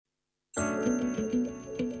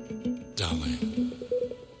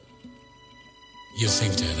You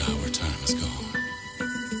think that our time is gone,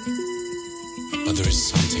 but there is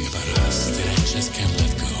something about us that I just can't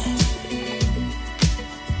let go.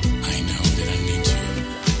 I know that I need you.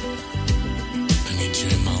 I need you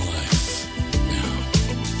in my life now.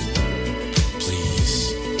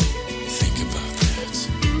 Please think about that.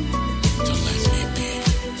 Don't let me be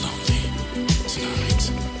lonely tonight.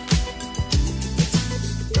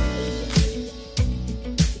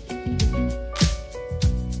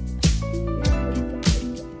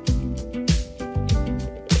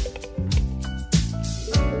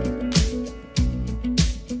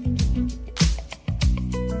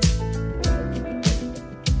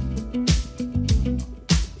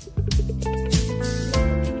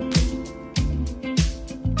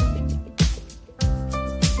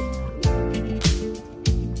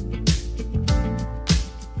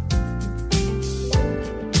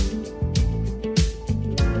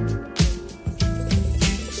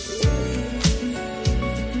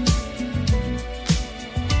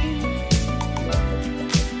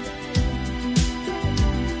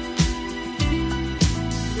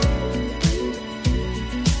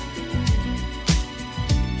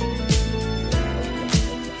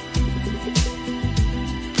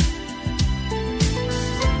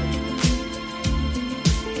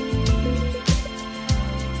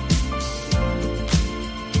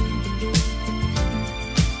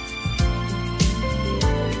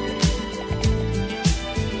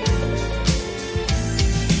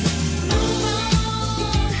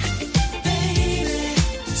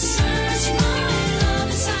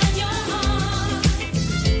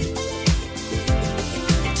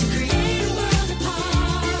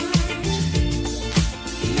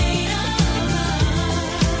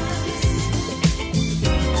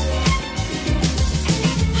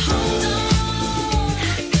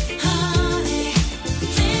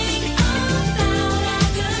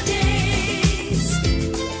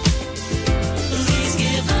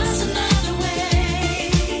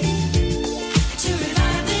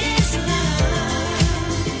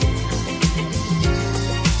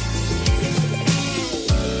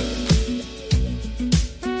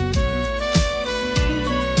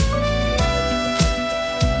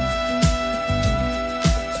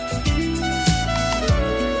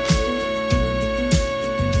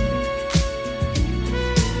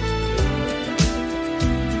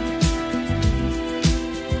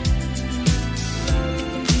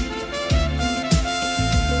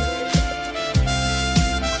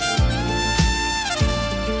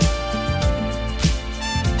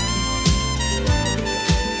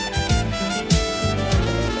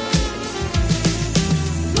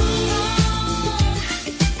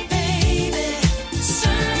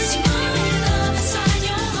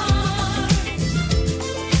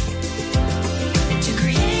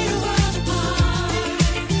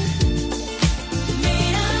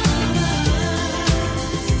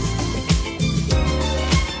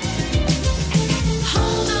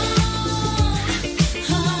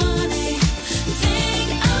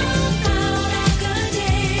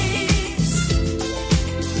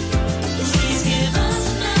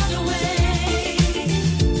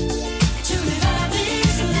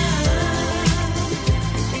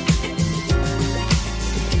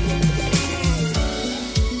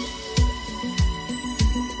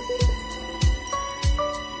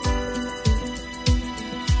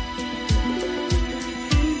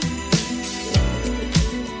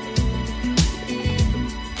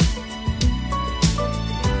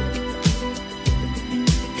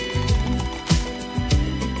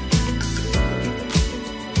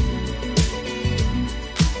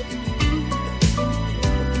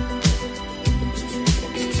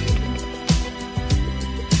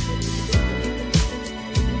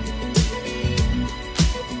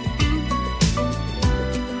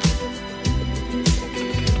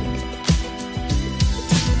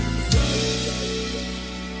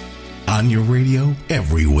 On your radio,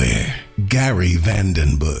 everywhere. Gary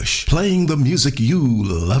Vanden Bussche, playing the music you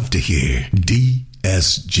love to hear.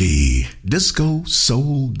 DSG, Disco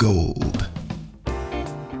Soul Gold.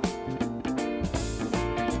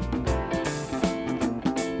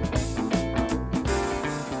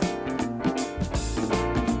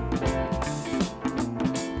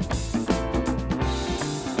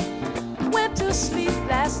 Went to sleep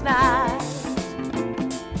last night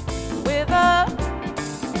with a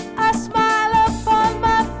smile upon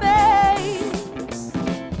my face.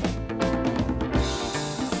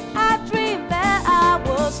 I dreamed that I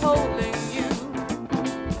was holding you,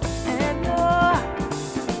 and your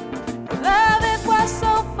love, it was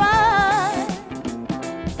so fine.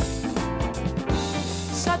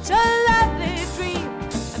 Such a lovely dream,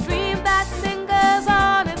 a dream that lingers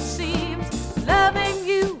on, it seems. Love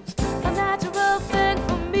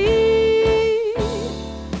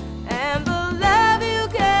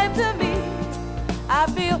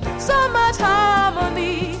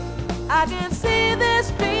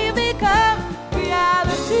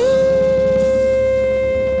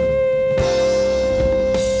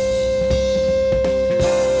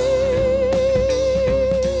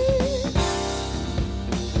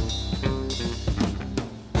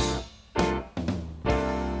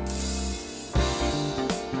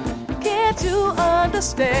get you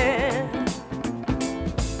understand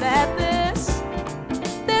that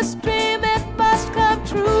this dream, it must come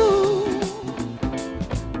true.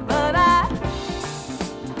 But I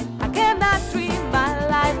cannot dream my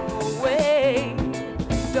life away.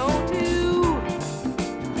 Don't you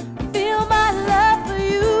feel my love for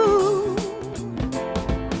you?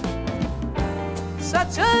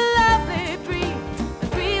 Such a lovely dream, a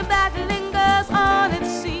dream that lingers on, it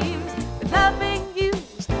seems. That loving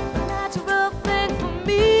you's a natural thing for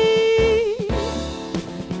me.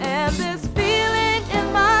 And this feeling in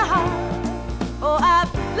my heart, oh,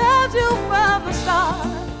 I've loved you from the start.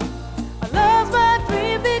 I love my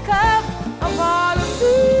dream become a part of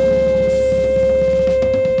me.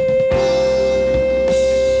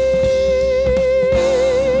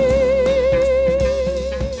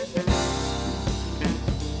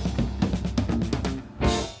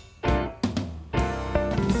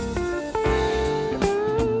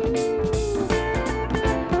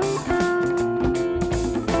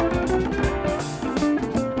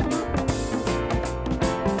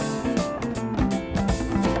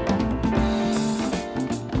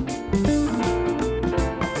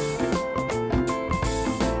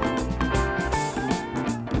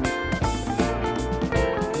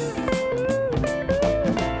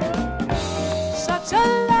 Such a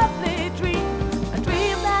lovely dream, a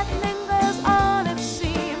dream that lingers on, it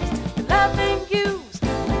seems. That loving you's a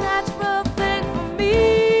natural thing for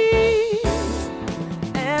me.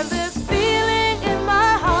 And this feeling in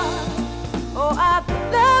my heart, oh, I've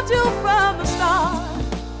loved you from the start.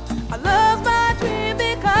 I love my dream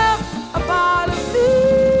become a part of me.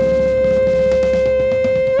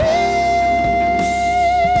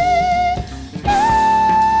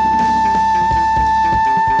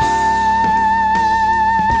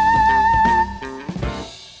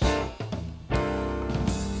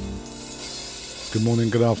 Good morning,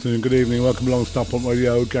 good afternoon, good evening. Welcome along Starpoint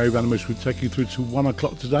Radio. Gary Van Bussche will take you through to 1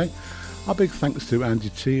 o'clock today. Our big thanks to Andy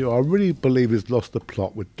T, who I really believe has lost the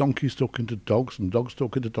plot with donkeys talking to dogs and dogs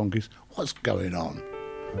talking to donkeys. What's going on?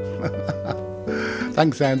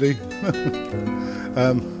 Thanks, Andy.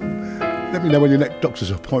 Let me know when your next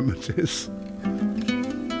doctor's appointment is.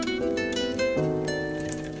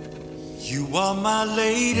 You are my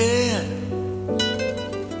lady,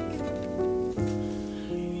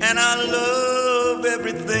 and I love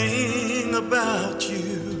everything about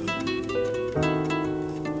you.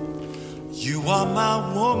 You are my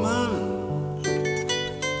woman,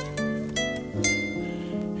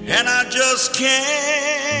 and I just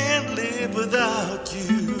can't live without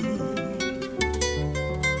you.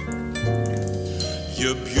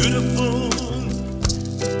 You're beautiful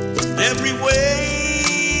every way.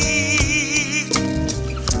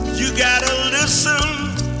 You gotta listen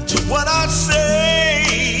to what I say.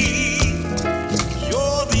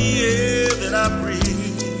 You're the air that I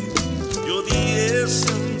breathe. You're the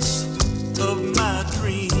essence of my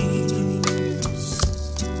dreams.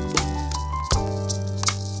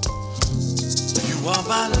 You are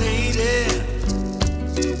my lady.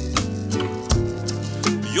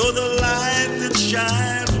 You're the light that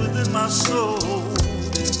shines within my soul.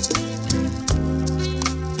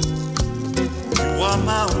 You are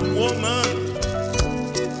my woman.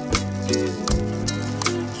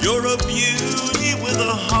 You're a beauty with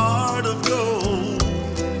a heart of gold.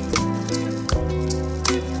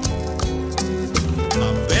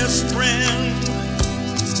 My best friend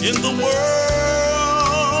in the world.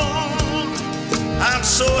 I'm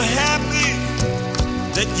so happy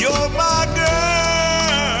that you're my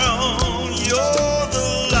girl. You're the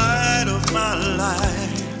light of my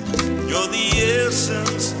life. You're the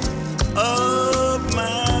essence of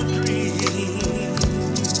my dreams.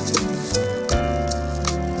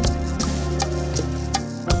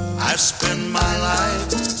 I spend my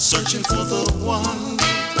life searching for the one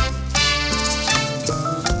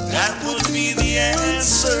that would be the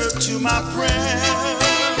answer to my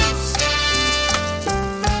prayers.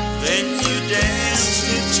 Then you danced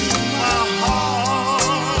into my heart.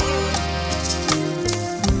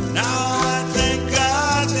 Now I thank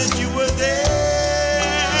God that you were there.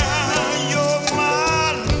 You're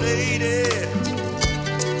my lady.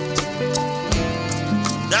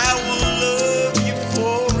 I will love you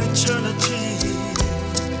for eternity.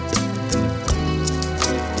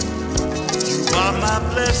 You are my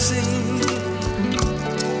blessing,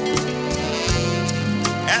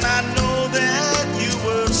 and I know that you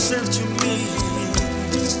were sent to me.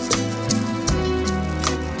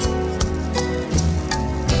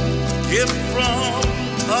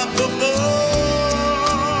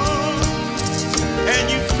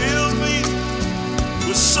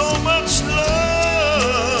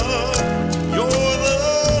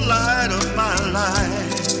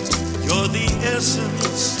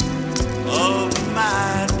 essence of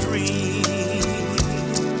my dreams.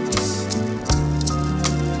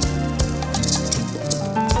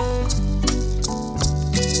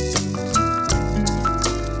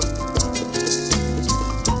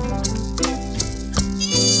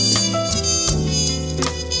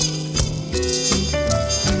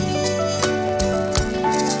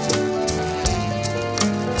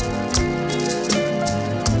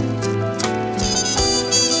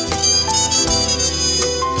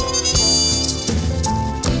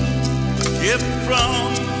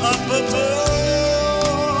 From up above,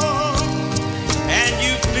 and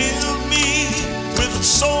you fill me with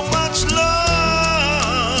so much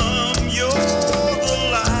love. You're the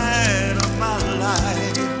light of my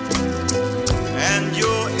life, and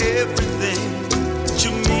you're everything to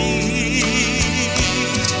me.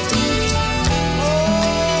 Oh,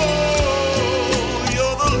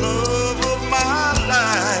 you're the love of my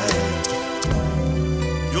life.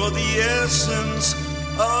 You're the essence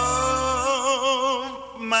of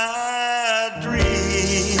my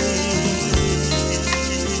dreams.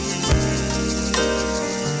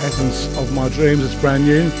 Essence of my dreams is brand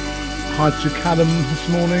new. Hi to Callum this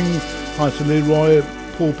morning. Hi to Leroy,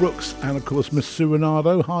 Paul Brooks, and of course Miss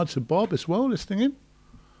Surinado. Hi to Bob as well, listening in.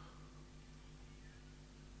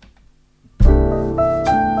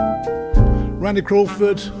 Randy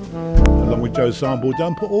Crawford, along with Joe Sample.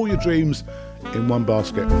 Don't put all your dreams in one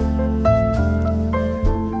basket.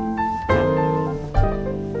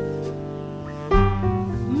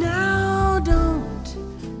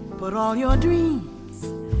 Put all your dreams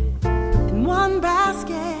in one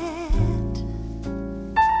basket.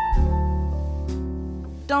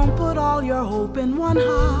 Don't put all your hope in one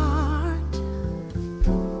heart.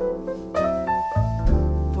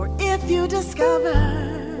 For if you discover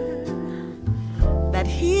that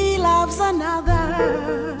he loves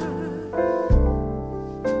another,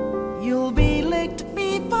 you'll be licked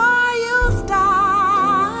before you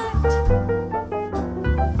start.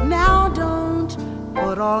 Now don't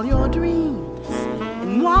put all your dreams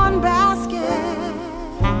in one basket.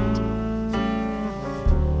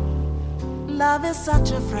 Love is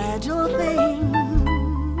such a fragile thing,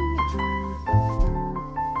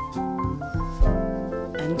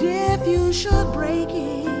 and if you should break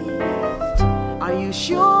it, are you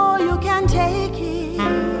sure you can take it?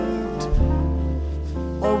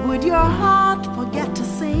 Or would your heart forget to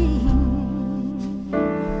sing?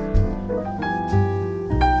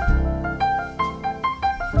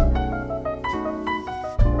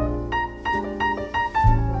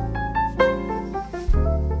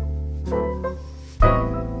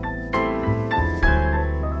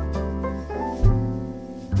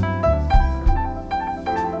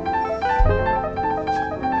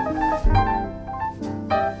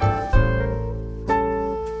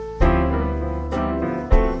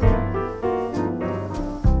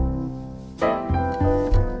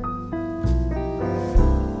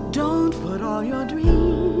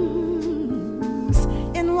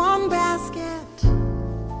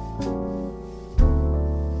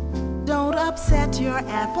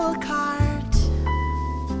 Apple cart.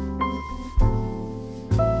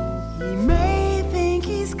 He may think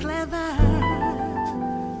he's clever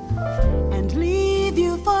and leave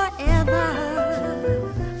you forever.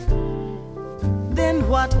 Then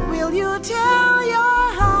what will you tell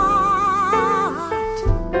your heart?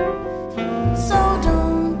 So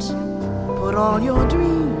don't put all your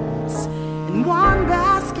dreams in one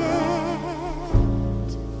basket.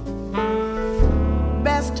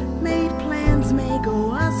 Best made plans may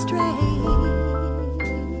go astray.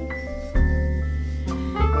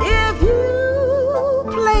 If you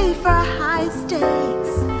play for high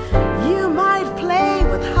stakes, you might play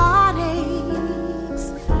with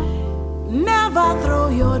heartaches. Never throw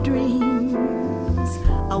your dreams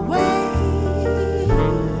away.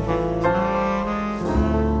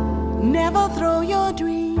 Never throw your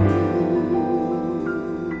dreams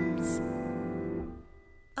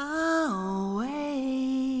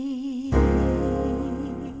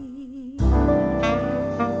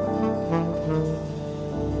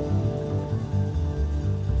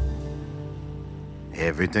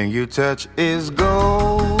Everything you touch is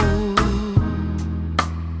gold.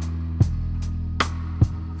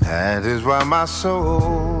 That is why my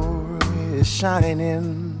soul is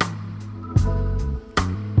shining.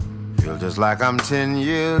 Feel just like I'm 10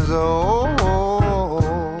 years old.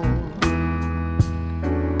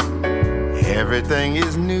 Everything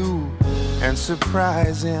is new and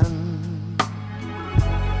surprising.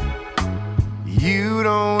 You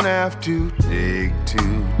don't have to dig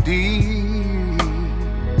too deep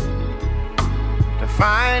to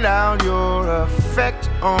find out your effect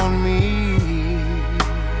on me.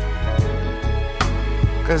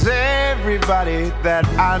 'cause everybody that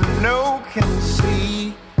I know can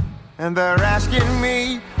see, and they're asking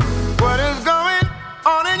me what is going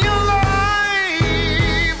on in your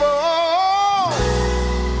life. Oh,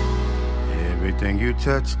 everything you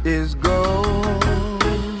touch is gold.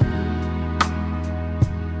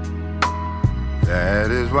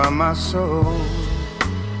 That is why my soul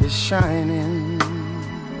is shining.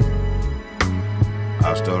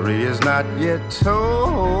 Our story is not yet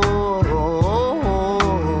told,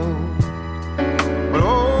 but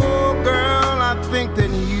oh girl, I think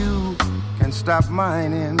that you can stop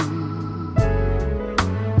mining.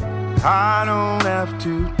 I don't have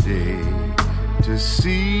to dig to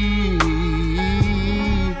see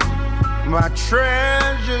my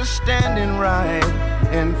treasure standing right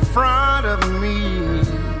in front of me.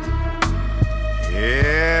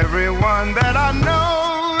 Everyone that I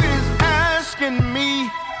know is asking me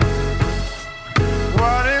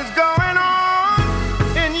what is going on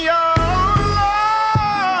in your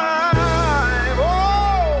life.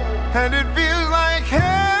 Oh, and it feels like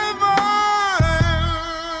heaven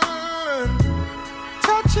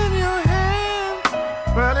touching your hand,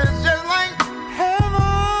 but it's just like heaven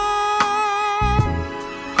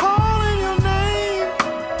calling your name,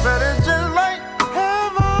 but it's just like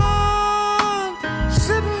heaven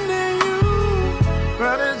sitting near you,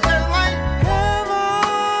 but it's just like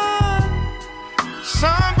heaven.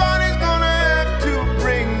 Somebody's gonna have to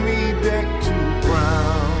bring me back to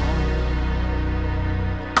ground.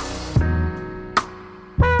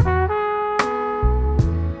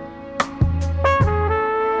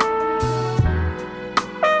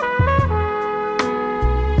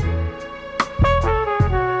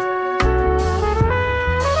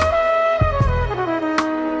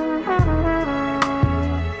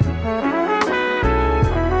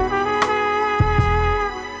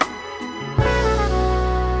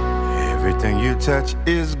 Everything you touch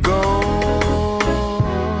is gold.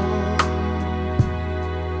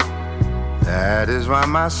 That is why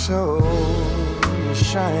my soul is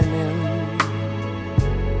shining.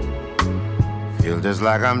 Feel just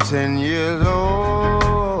like I'm 10 years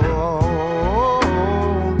old.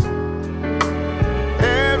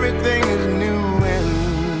 Everything is new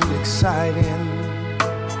and exciting.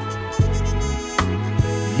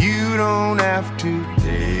 You don't have to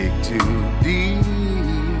dig too deep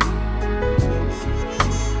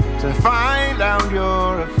to find out your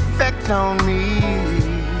effect on me.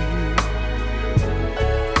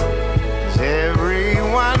 'Cause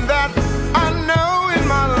everyone that I know in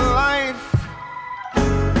my life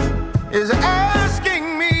is asking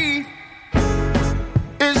me,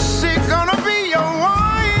 is she gonna be your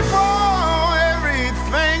wife? Oh,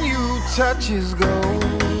 everything you touch is gold.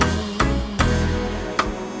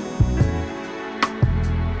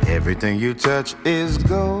 Everything you touch is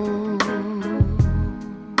gold.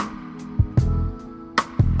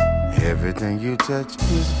 Everything you touch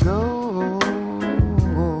is gold.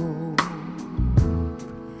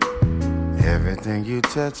 Everything you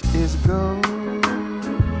touch is gold.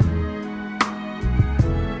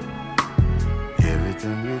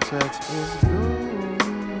 Everything you touch is gold.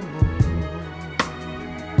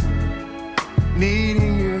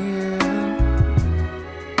 Needing your hand,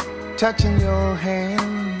 touching your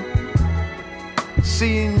hand,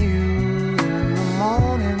 seeing you in the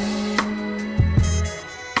morning.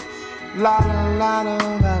 La la la la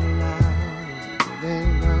la la, they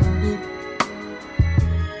round it.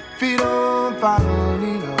 Feet on fire,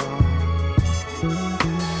 Nino.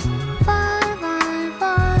 Fire, fire,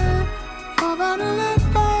 fire, for about a little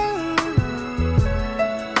fire.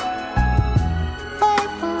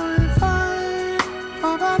 Fire, fire, fire,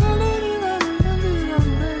 for about a little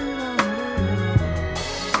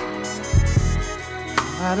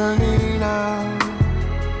Madalena,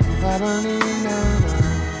 Madalena.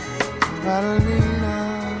 Madalena,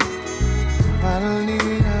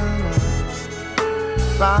 Madalena,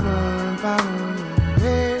 Madalena,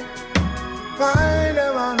 hey,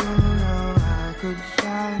 Madalena. I could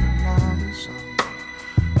write another song.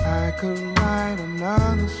 I could write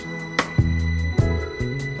another song.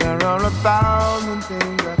 There are 1,000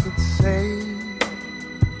 things I could say.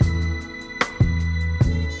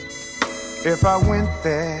 If I went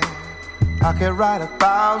there, I could write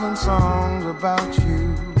 1,000 songs about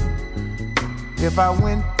you. If I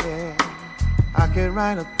went there, I could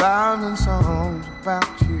write 1,000 songs about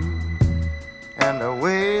you. And I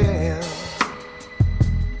will.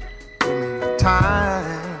 Give me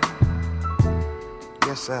time.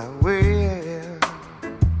 Yes, I will.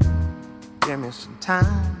 Give me some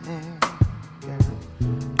time.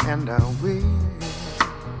 Yeah. And I will.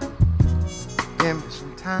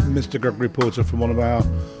 Mr. Gregory Porter from one of our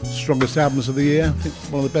strongest albums of the year. I think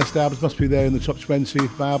one of the best albums, must be there in the top 20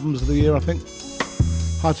 of albums of the year, I think.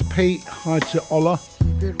 Hi to Pete, hi to Ola.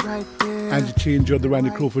 Angie T enjoyed the Randy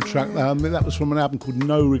Crawford track. That was from an album called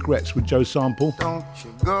No Regrets with Joe Sample. Don't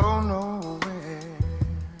you go nowhere.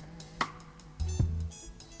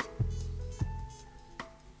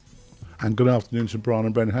 And good afternoon to Brian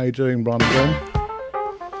and Bren. How you doing, Brian and Bren?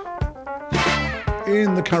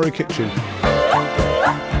 In the curry kitchen.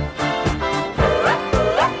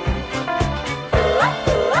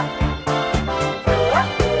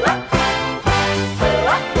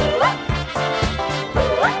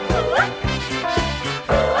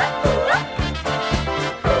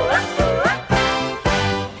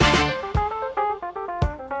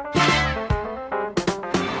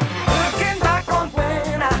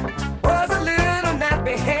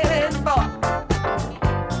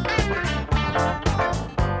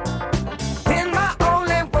 In my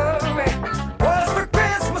only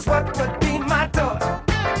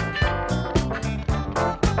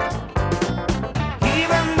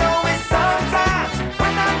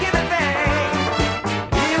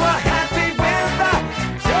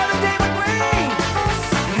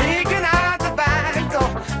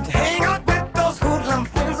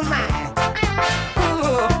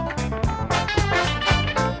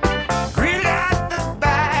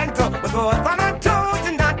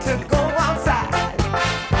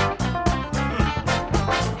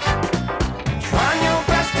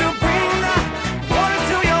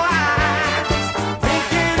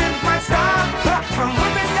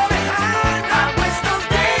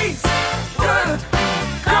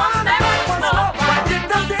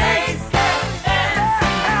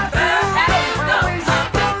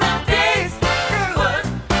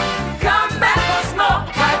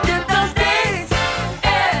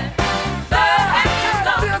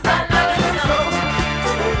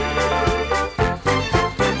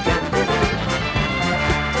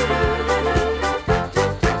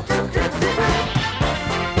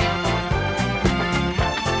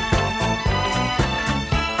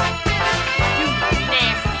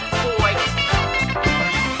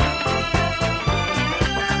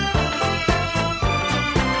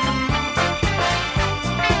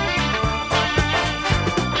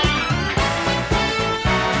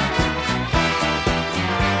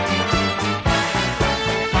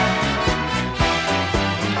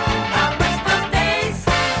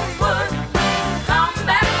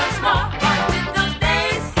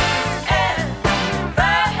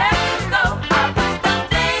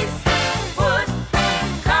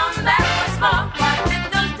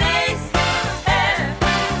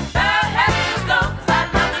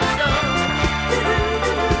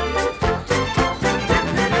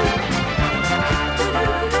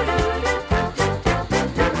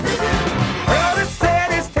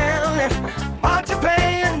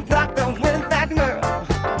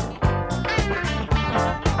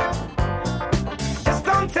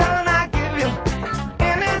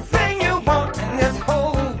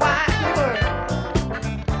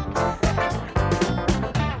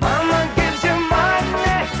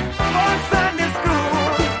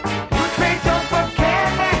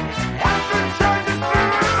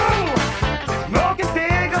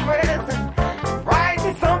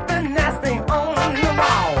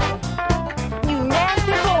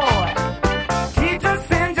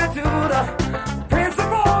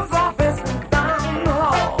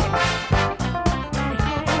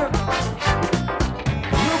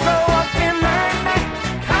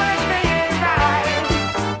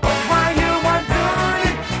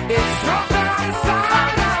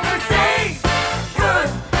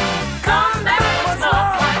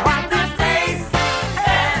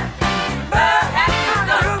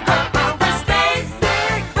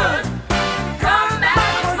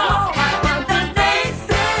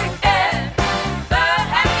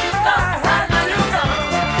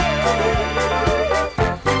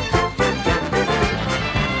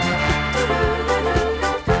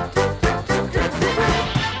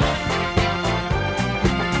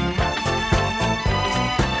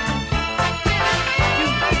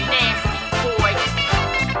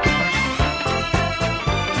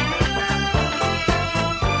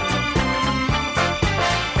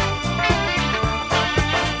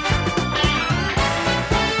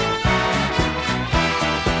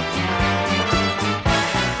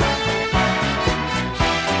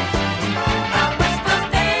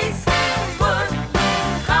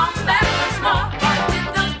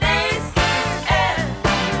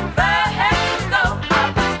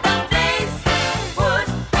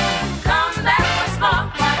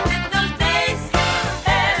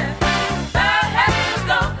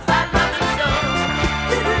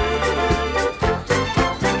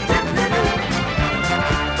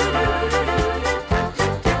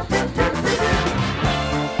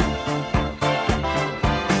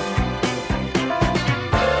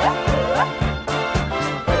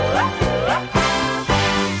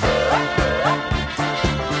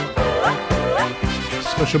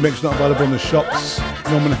Special mix not available in the shops.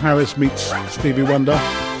 Norman Harris meets Stevie Wonder.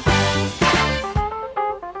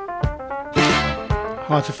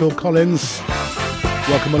 Hi to Phil Collins.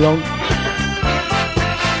 Welcome along.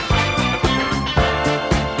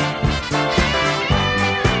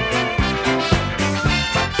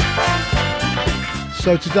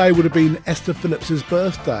 So today would have been Esther Phillips's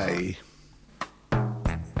birthday.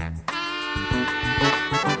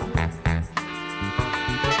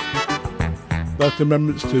 Both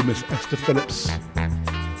remembrance to Miss Esther Phillips.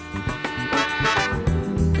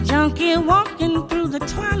 Junkie walking through the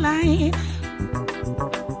twilight.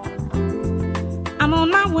 I'm on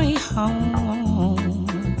my way home.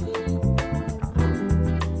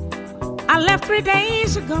 I left 3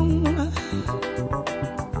 days ago,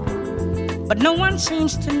 but no one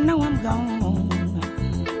seems to know I'm gone.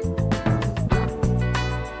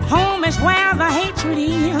 Home is where the hatred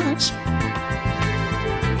is.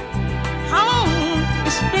 Home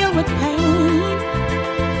is filled with pain,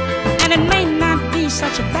 and it may not be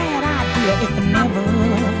such a bad idea if I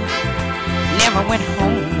never went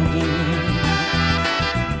home again.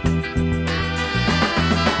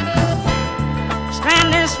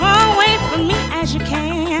 Stand as far away from me as you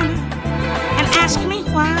can and ask me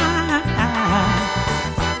why.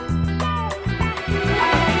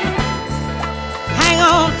 Hang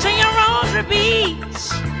on to your rosary beads,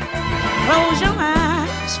 close your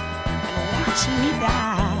eyes, watch me die.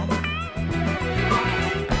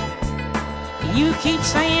 You keep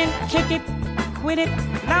saying kick it, quit it,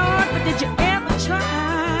 Lord, but did you ever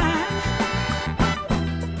try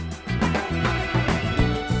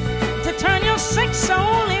to turn your sick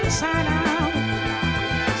soul inside out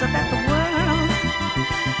so that the world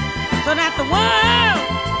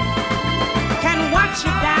can watch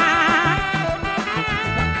you die?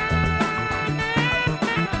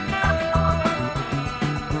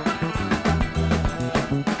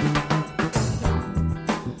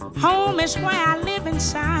 Home is where I live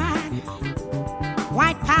inside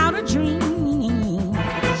white powder dreams.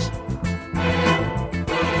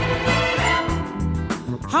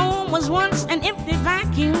 Home was once an empty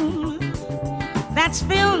vacuum that's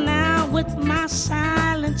filled now with my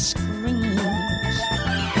silent screams.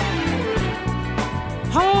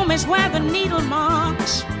 Home is where the needle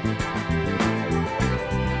marks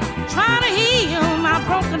try to heal my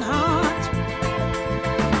broken heart.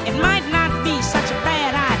 It might not be such a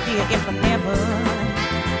bad idea if I never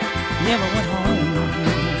went home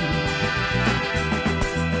again.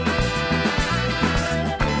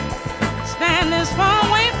 Stand as far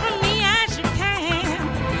away from me as you can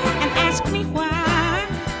and ask me why.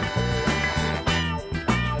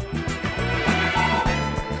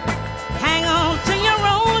 Hang on to your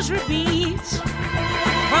rosary beads,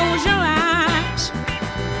 close your eyes,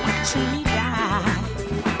 watch me die.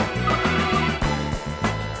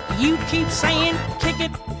 You keep saying kick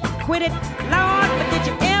it, quit it, Lord, but did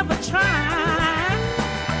you ever try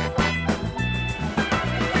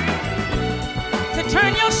to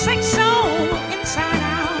turn your sick soul inside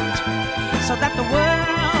out so that the world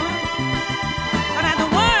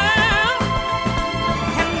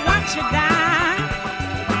can watch you die,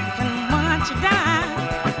 can watch you die,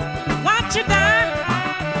 watch you die,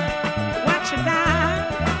 watch you die.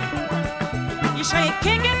 You say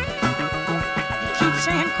kick it, you keep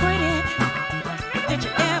saying quit it. Did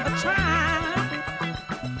you ever try?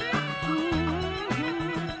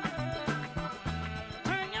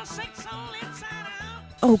 Turn your sick soul inside out.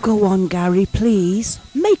 Oh, go on, Gary, please.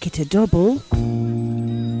 Make it a double.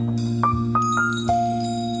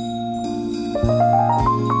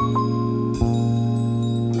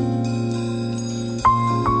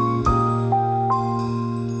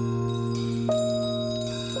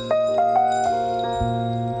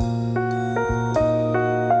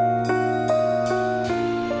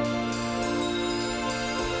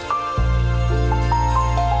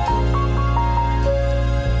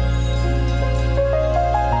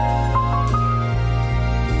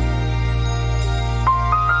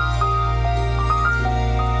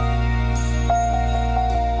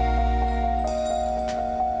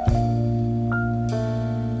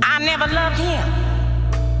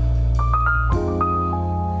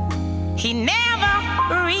 He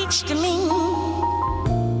never reached me.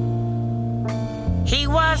 He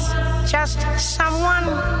was just someone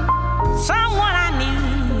I knew.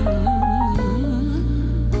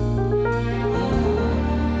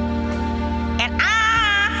 And I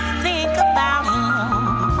think about him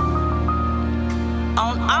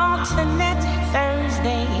on alternate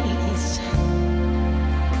Thursdays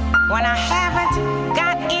when I haven't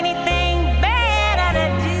got anything better to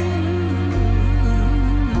do.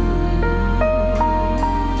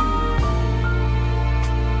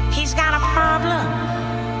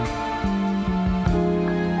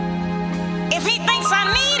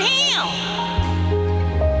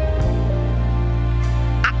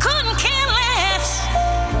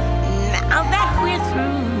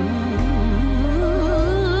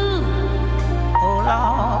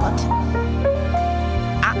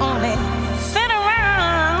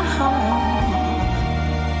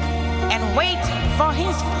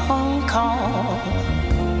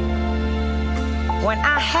 when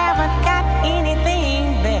I haven't got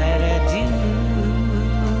anything better to do.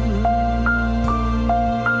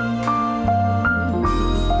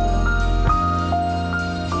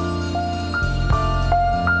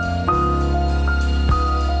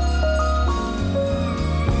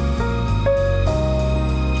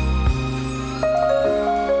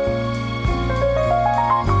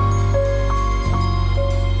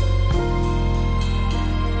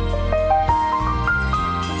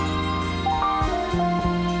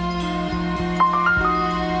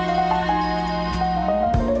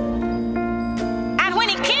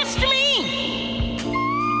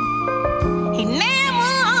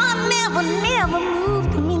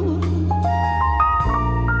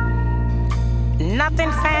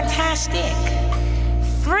 Nothing fantastic,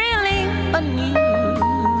 thrilling or new.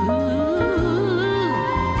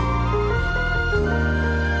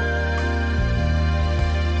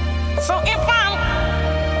 So if I'm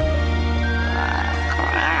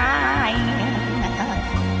crying,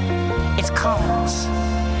 it's 'cause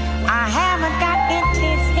I haven't got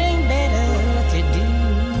anything better to do.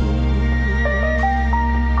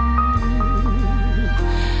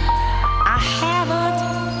 I haven't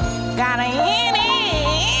got anything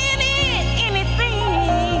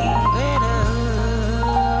better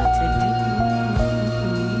to do.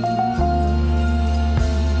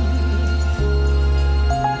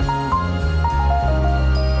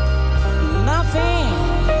 Nothing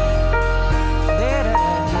better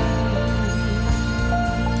to do.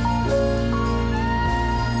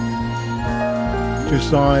 Two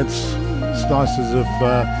sides, slices of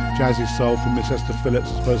jazzy soul from Miss Esther Phillips.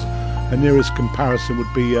 I suppose her nearest comparison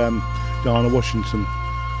would be Diana Washington.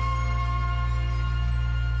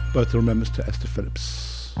 Both are members to Esther Phillips.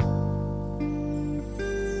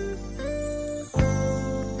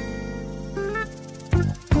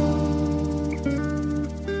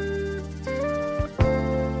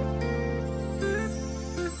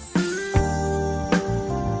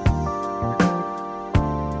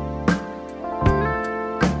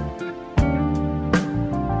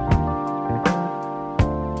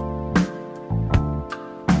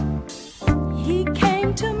 He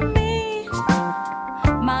came to me,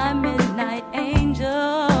 my midnight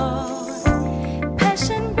angel,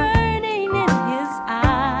 passion burning in his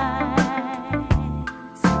eyes.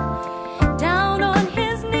 Down on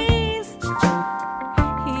his knees,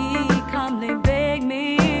 he calmly begged me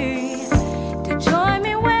to join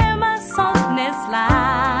me where my softness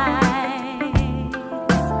lies.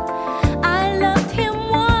 I loved him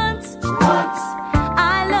once,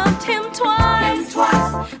 I loved him twice.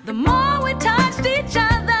 The more we touched each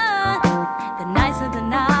other, the nicer the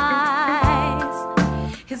nights.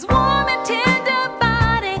 His warm and tender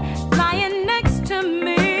body lying next to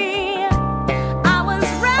me. I was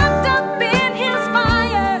wrapped up in his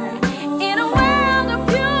fire, in a world of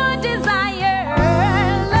pure desire.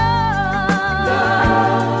 Love,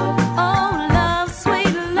 oh love,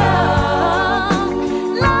 sweet love.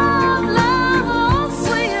 Love, love, oh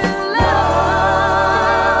sweet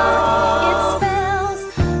love. It spells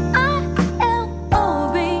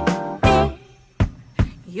I-L-O-V-E.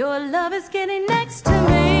 Your love is getting next to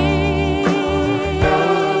me.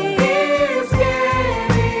 Is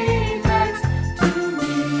getting next to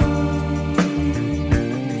me.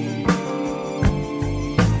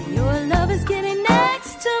 Your love is getting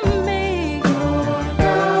next to me. Your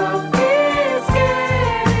love is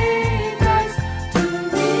getting next to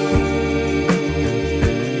me.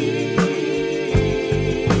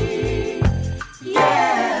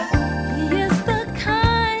 Yeah, he is the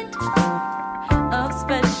kind of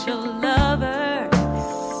special lover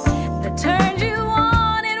that turns you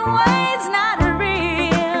on in ways not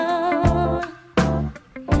real.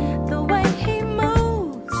 The way he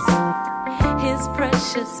moves his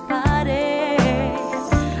precious body,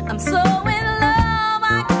 I'm so in love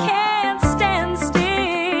I can't stand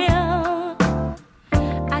still.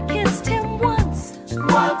 I kissed him once,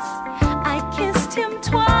 I kissed him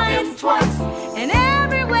twice, and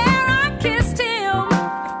everywhere I kissed him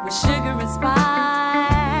with sugar and spice.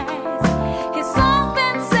 His soft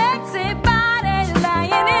and sexy body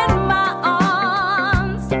lying in my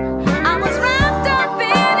arms. I was wrapped up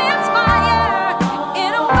in his fire,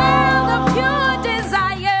 in a world of pure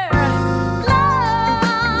desire.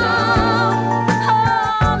 Love,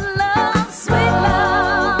 oh love, sweet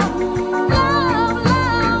love. Love,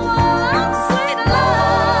 love, oh sweet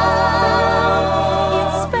love.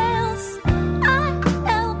 It spells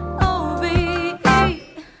I-L-O-V-E.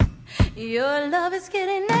 Your love is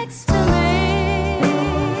getting next to me.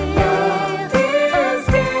 Love is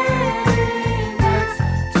getting next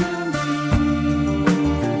to me.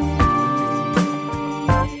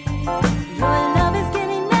 Your love is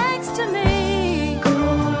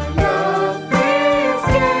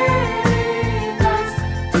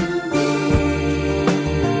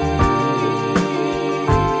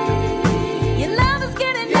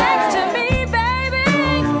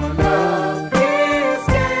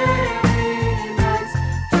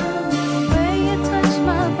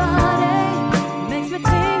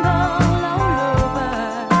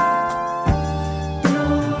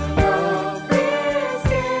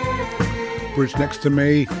Bussche next to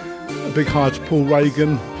me. A big hi to Paul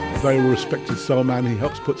Reagan, a very respected soul man. He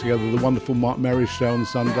helps put together the wonderful Mark Merry show on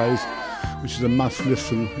Sundays, which is a must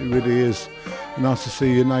listen. It really is. Nice to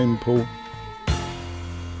see your name, Paul.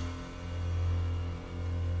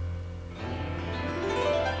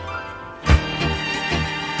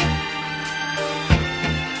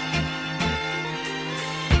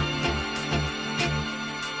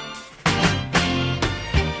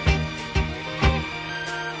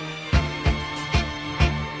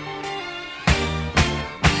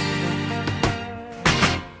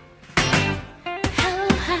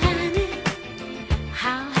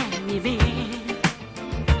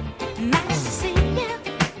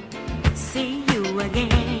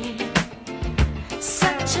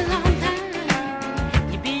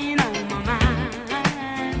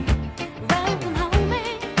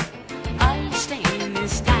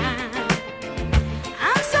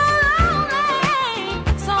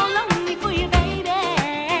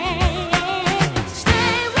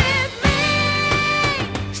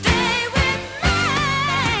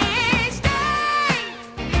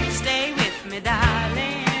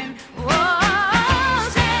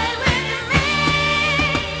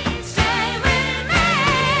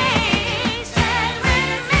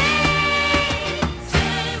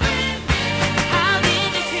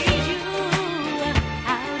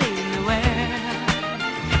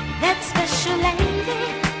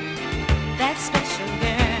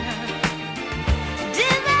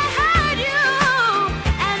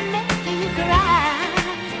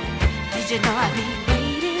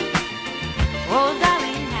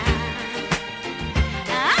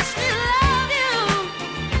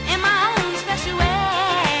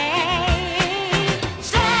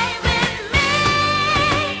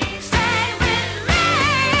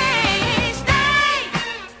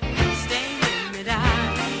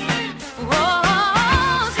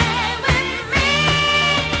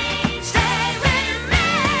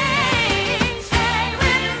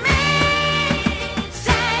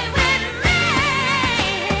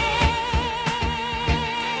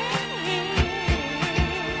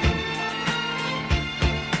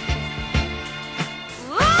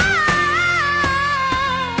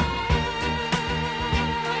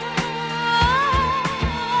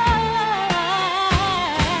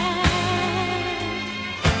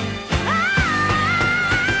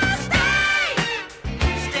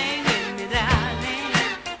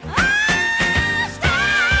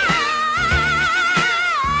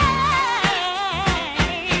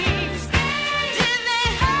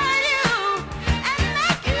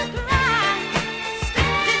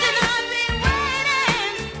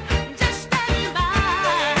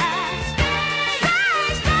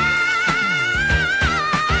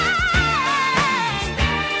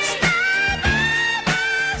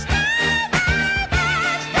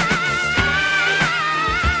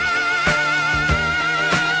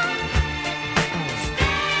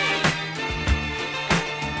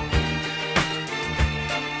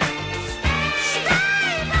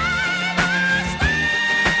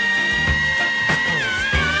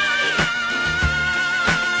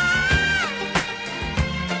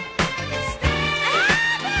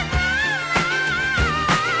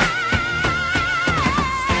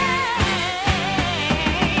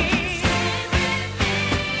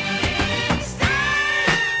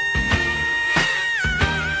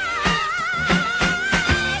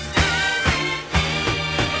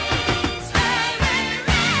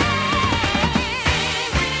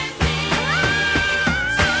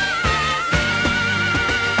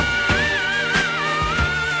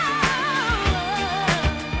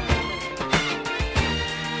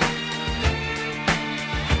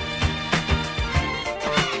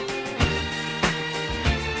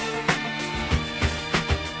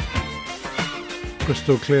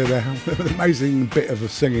 Crystal clear there. An amazing bit of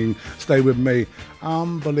singing. Stay with me.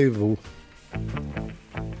 Unbelievable.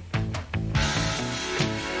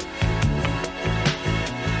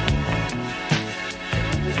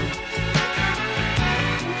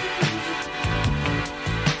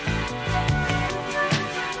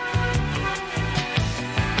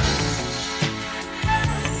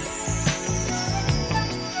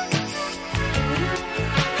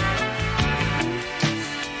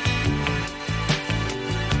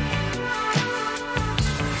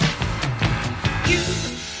 You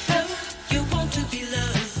know you want to be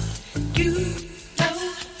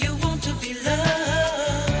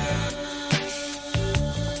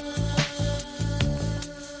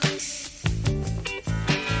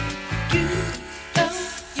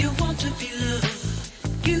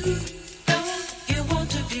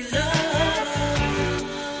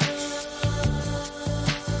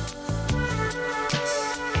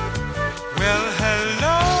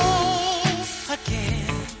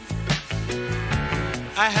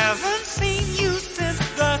I haven't seen you since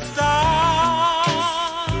the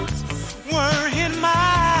stars were in my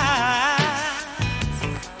eyes,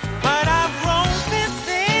 but I've grown since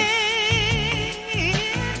then.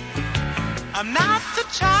 I'm not the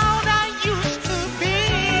child I used to be.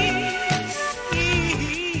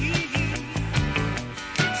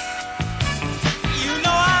 You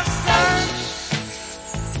know I've searched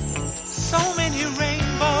so many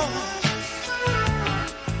rainbows,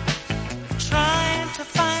 trying to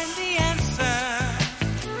find the answer.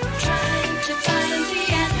 Trying to find the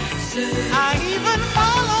answer. I even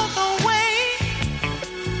follow the way.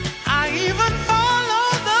 I even follow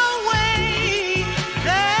the way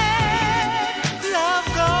that love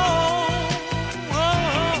goes.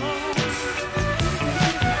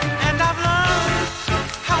 And I've learned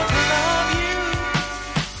how to love you.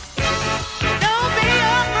 Don't be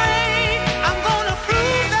afraid. I'm gonna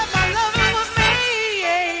prove that my loving was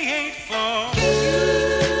made for you.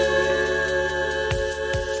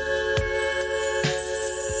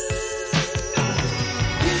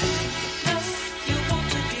 You want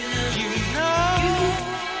to be loved. You know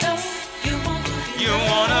You want to be you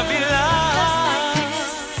wanna be loved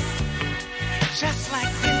just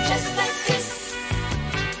like this. just like this.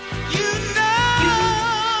 You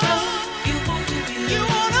know You want to be you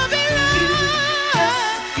loved. wanna be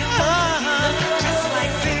loved just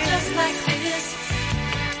like this. Just like this.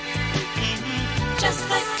 Just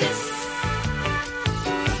like this.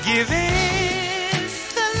 Give in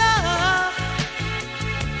to love.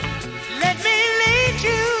 Let me lead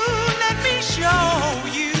you. Let me show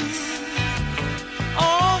you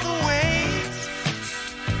all the ways.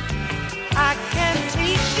 I can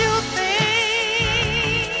teach you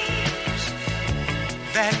things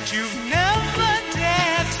that you've never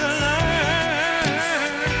dared to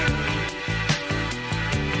learn.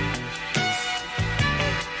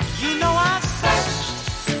 You know I've searched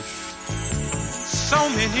so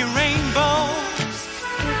many rainbows,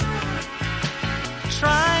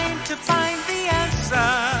 trying to find the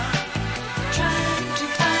answer. Trying to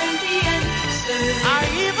find the answer. I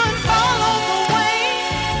even follow the way.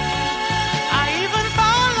 I even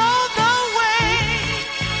follow the way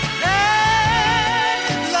that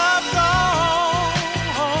love goes.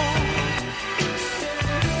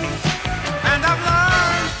 And I've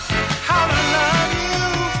learned how to love you.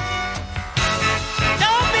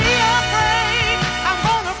 Don't be afraid. I'm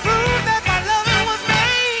gonna prove that my loving was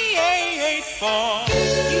made for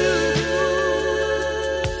you,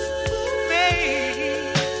 baby.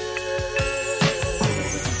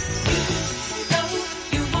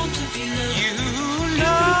 You want to be loved. You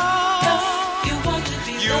know You want to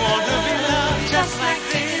be you want to be loved just like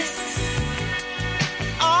this.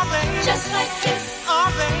 Oh, baby. Just like this. Oh,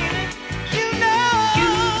 baby. You know.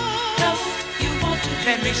 You want to be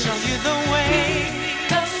Let me show you the way.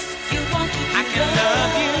 You want to be I can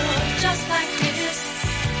love you. just like this.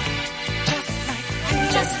 Just like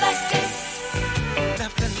this. Just like this.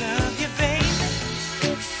 Love to love you, baby.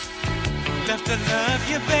 Love to love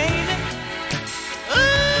you, baby.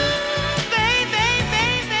 Ooh, baby,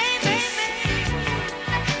 baby, baby.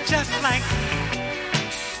 Just like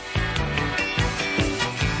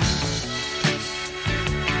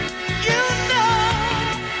you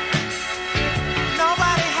know.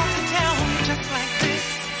 Nobody has to tell me just like this.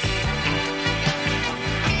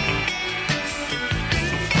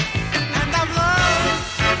 And I've learned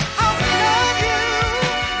how to love you.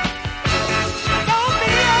 Don't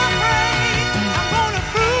be afraid. I'm gonna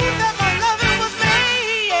prove that my loving was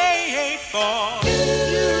made for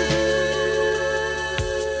you.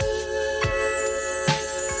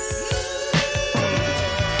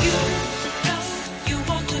 You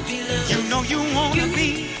want to be loved. You know you wanna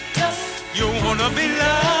be. You wanna be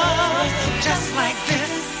loved just like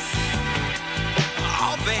this.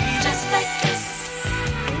 Oh, baby. Just like this.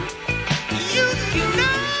 You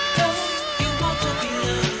know You want to be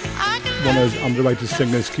loved. I can One of those underrated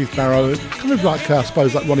singers, Keith Barrow, kind of like, I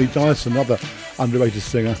suppose, like Ronnie Dice, another underrated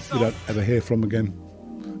singer you don't ever hear from again.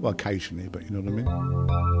 Well, occasionally, but you know what I mean.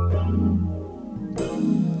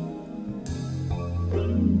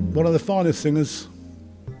 One of the finest singers.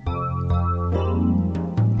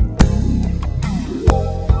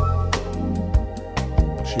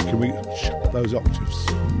 She can reach those octaves.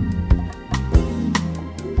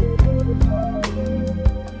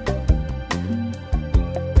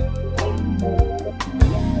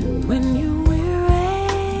 When you're weary,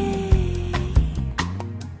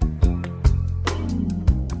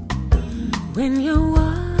 when you're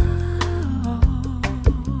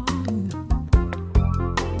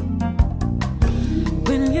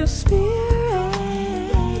when your spirit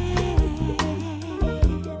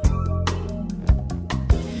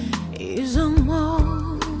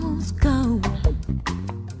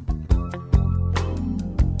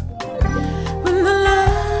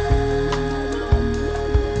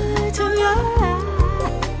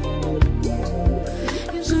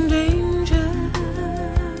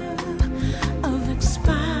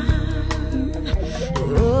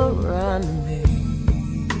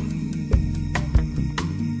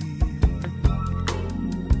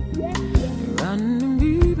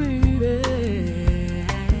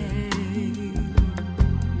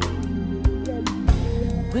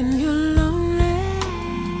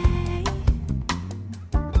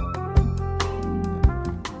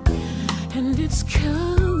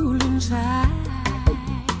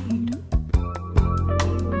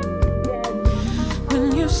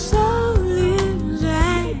soul is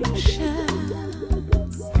anxious,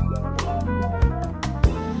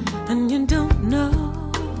 and you don't know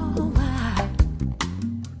why.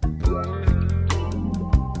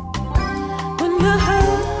 When your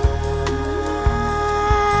heart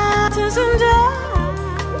isn't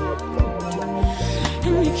done,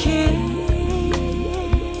 and you can't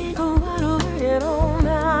go out or it on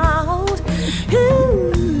out.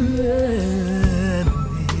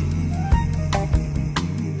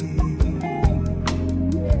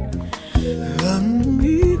 Run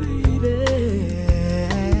me, baby.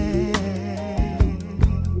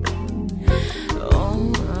 Oh,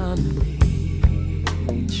 run me,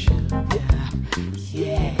 sugar.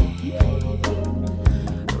 Yeah.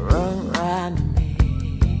 Run me.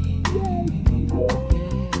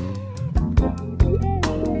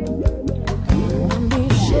 I'm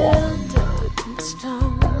being sheltered in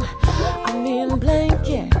stone. I'm in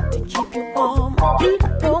blanket to keep you warm. You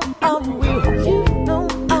know I'm real. You know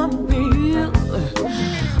I'm real.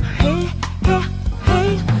 Hey, hey, hey,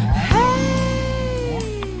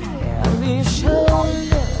 hey. I'm being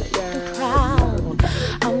shouldered in crown.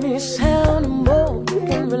 I'm being sound more you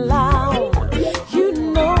can rely on. You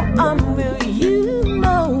know I'm real. You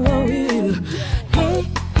know I'm real. Hey,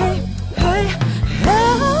 hey, hey, hey.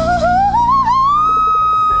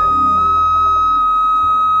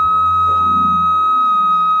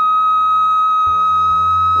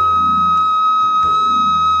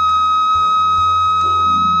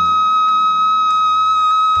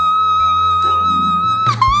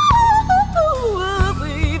 Ooh,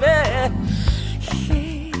 baby.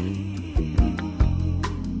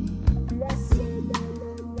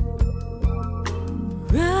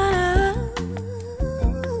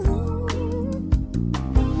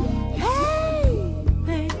 Hey,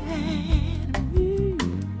 baby.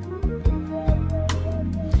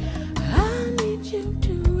 I need you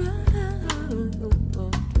to run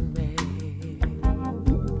to me.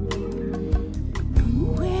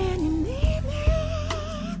 When you need me,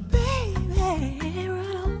 baby,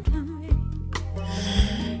 run to me.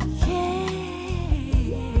 Yeah.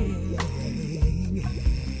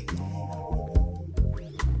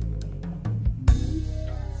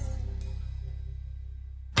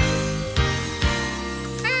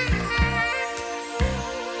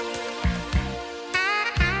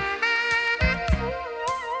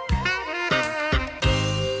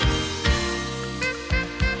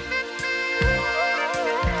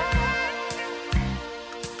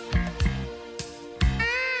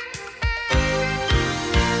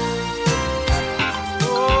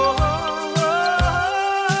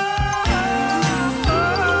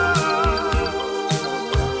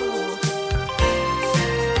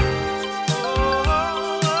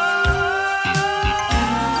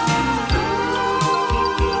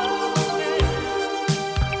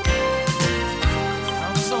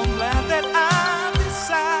 I'm so glad that I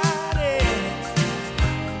decided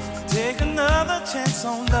to take another chance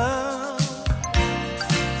on love.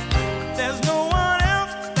 There's no one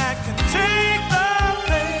else that can take the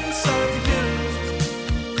place of you.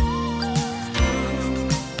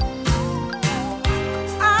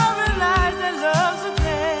 I realize that love's a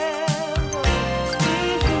gamble.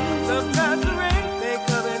 Sometimes the rain they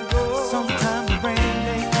come and go. Sometimes the rain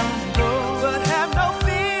they come and go. But have no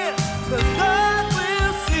fear, 'cause God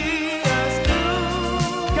will see us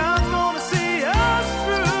through. God's gonna see us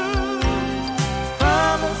through.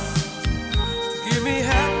 Promise to give me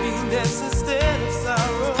happiness instead of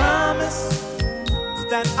sorrow. Promise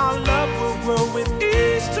that our love will grow with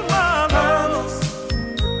each tomorrow. Promise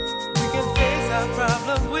we can face our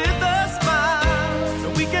problems with a smile,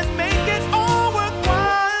 and we can make it all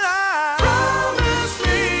worthwhile. Promise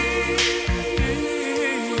me.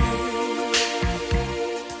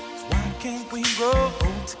 Why can't we grow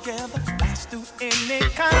together, last through any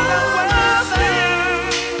kind of weather?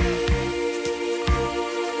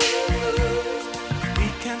 We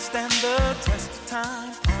can stand the test of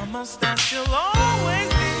time. Promise that you'll always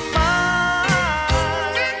be mine.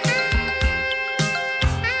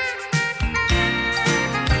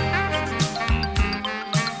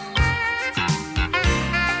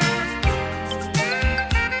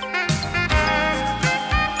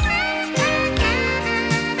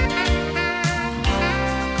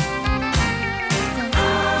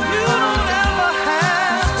 You don't ever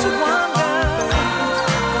have to wonder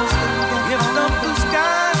if the blue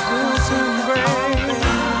skies will soon gray.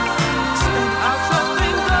 I trust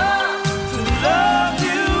in God to love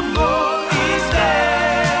you more each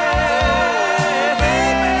day.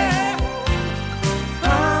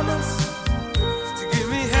 Promise to give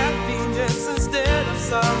me happiness instead of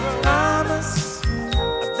sorrow. Promise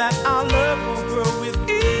that our love will grow with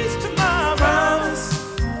each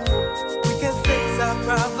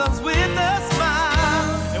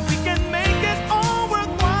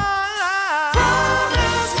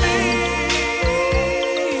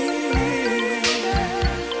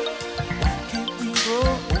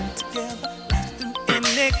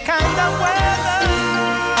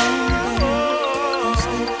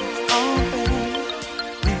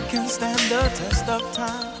stand the test of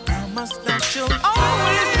time. Promise that you'll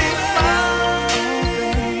always be mine.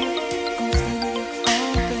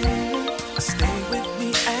 Oh, baby, stay with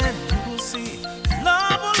me and you will see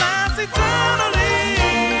love will last eternally.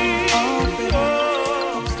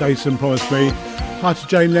 Oh, Jason promised me. Hi to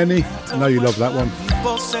Jane Lenny. I know you love that one.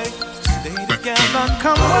 people say, stay together,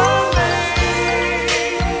 come on, baby.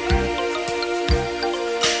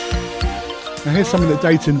 Now here's something that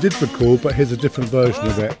Dayton did record, but here's a different version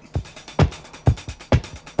of it.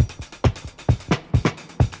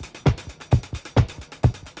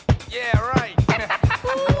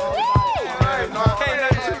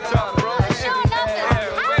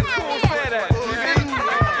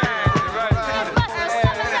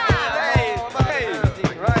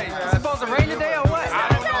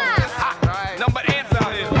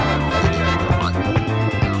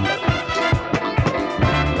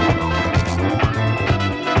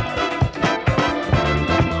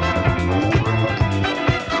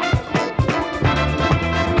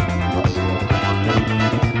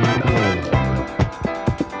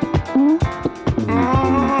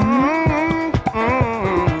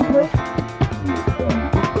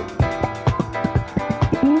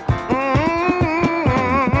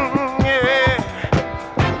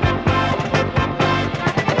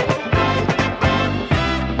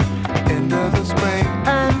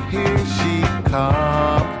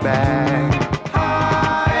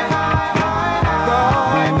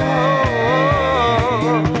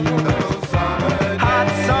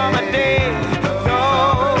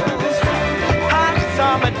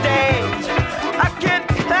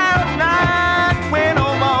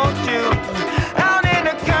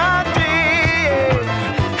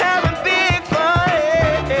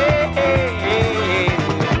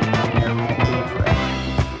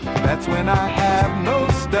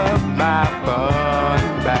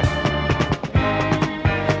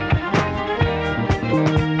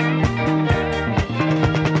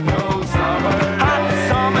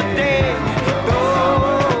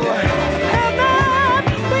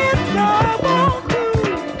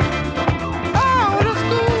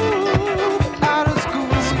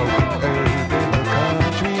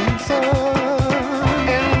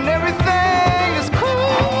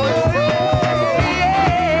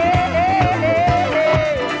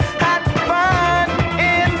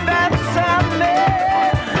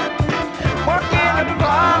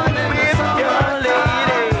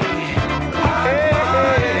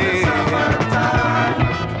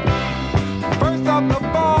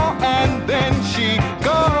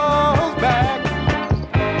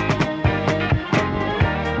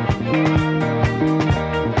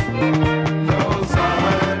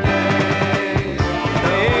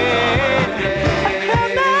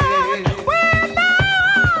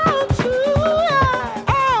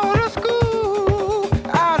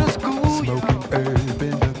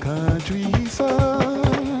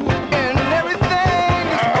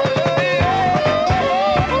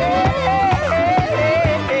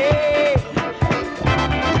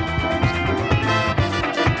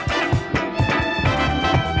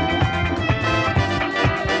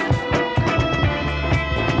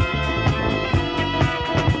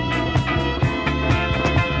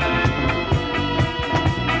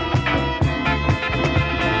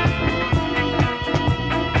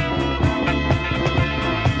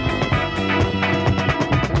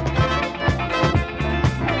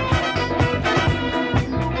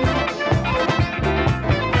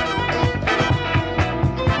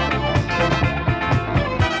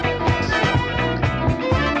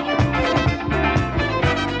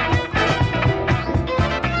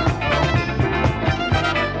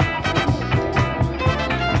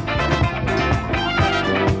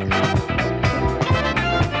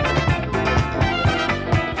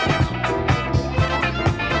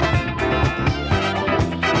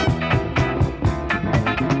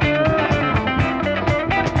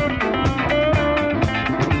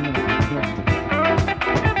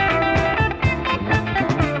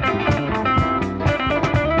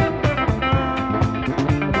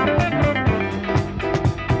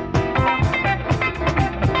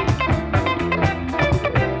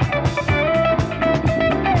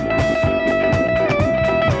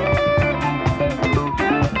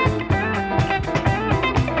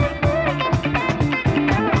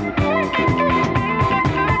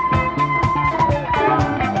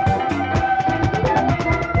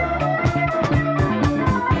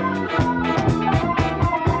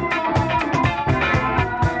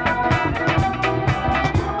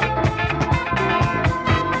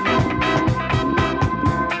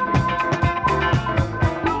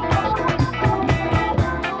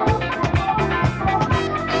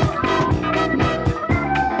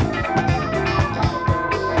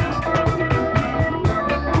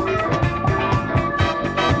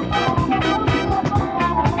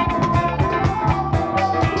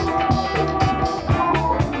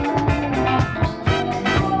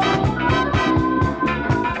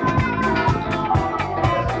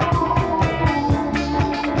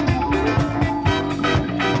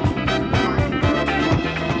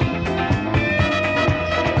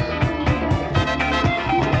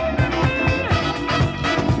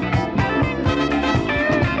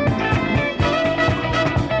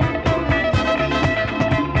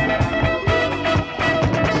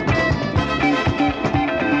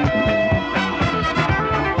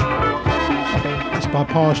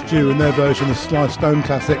 Past You and their version of Sly Stone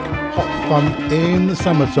classic Hot Fun in the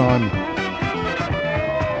Summertime.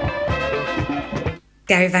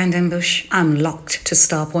 Gary Van Bussche, I'm locked to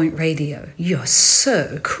Starpoint Radio. You're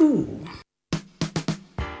so cool.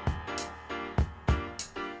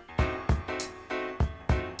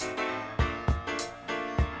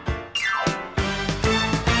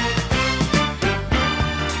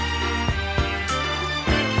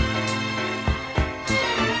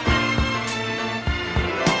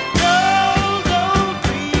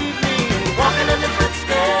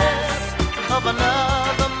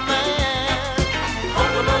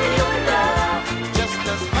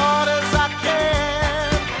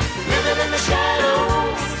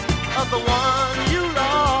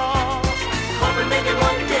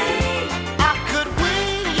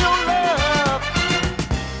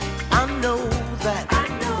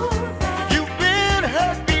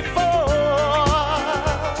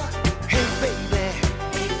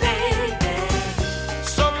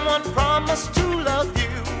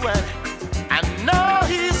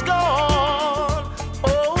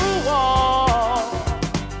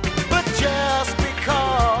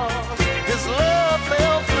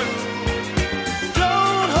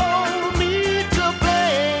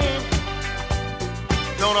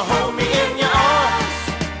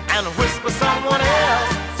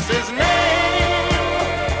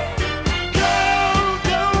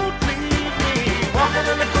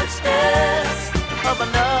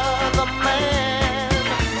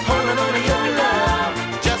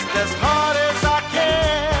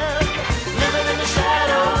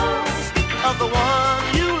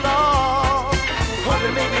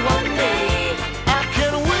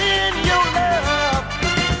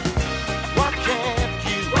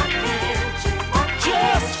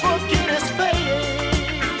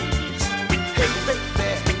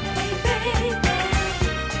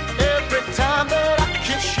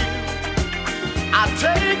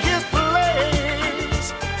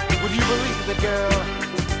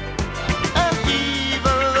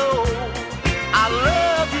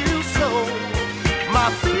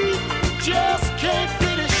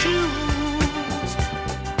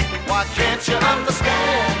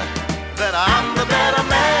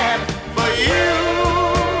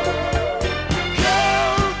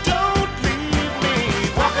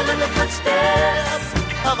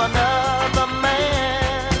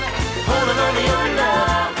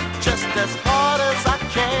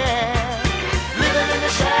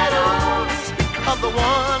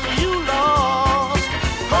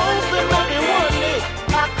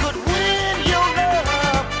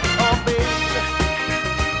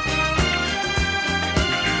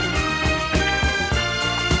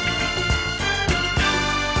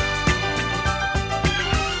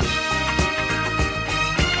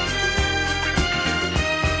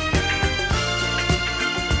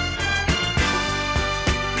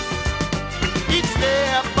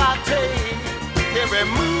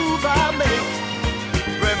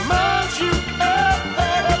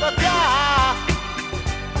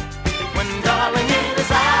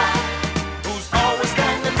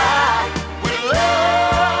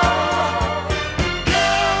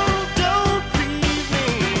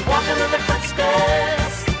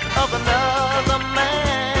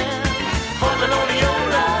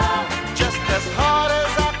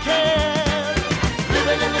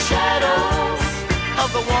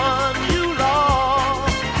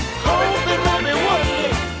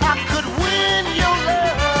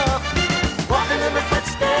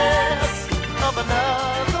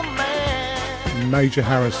 Major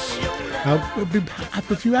Harris. We'll be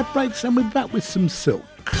happy if you have breaks and we're back with some Silk.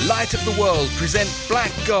 Light of the World present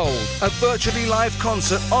Black Gold, a virtually live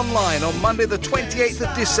concert online on Monday the 28th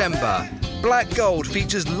of December. Black Gold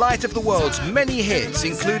features Light of the World's many hits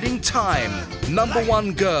including Time, Number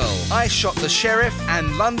One Girl, I Shot the Sheriff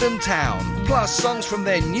and London Town, plus songs from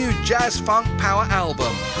their new Jazz Funk Power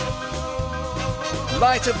album.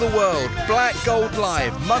 Light of the World, Black Gold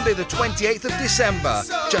Live, Monday the 28th of December,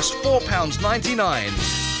 just £4.99.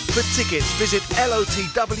 For tickets, visit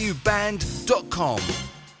lotwband.com.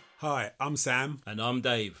 Hi, I'm Sam. And I'm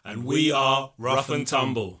Dave. And we are Rough and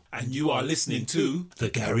Tumble. And you are listening to The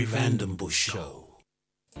Gary Vandenbush Show.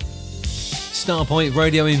 Starpoint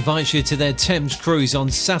Radio invites you to their Thames cruise on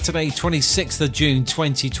Saturday 26th of June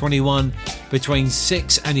 2021 between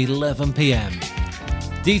 6 and 11 p.m.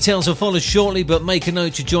 Details will follow shortly, but make a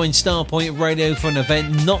note to join Starpoint Radio for an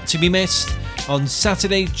event not to be missed on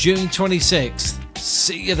Saturday, June 26th.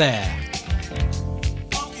 See you there.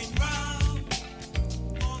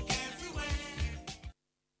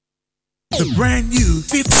 The brand new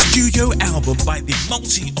 5th studio album by the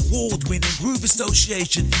multi-award-winning Groove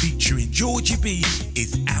Association featuring Georgie B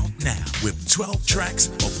is out now with 12 tracks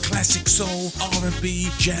of classic soul, R&B,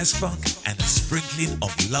 jazz funk and a sprinkling of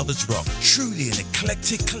lovers rock. Truly an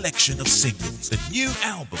eclectic collection of singles. The new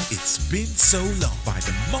album, It's Been So Long by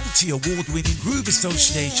the multi-award-winning Groove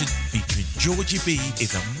Association featuring Georgie B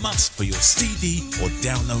is a must for your CD or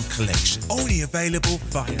download collection. Only available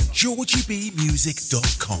via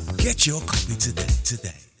georgiebmusic.com. Get your copy today.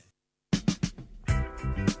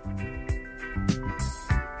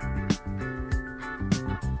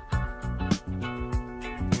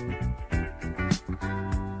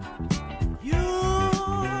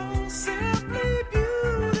 You're simply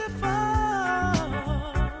beautiful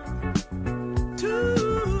to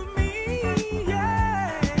me,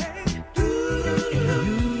 yeah.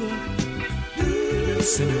 You're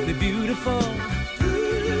simply beautiful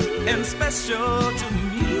and special to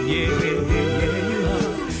me, yeah.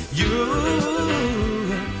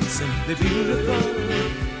 You're simply beautiful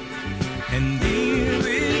and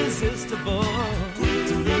irresistible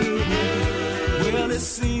to me. Well, it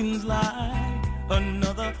seems like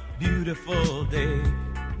another beautiful day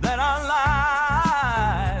that our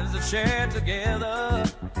lives have shared together.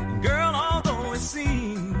 Girl, although it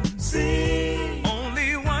seems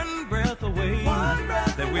only one breath away,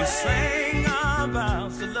 that we sang our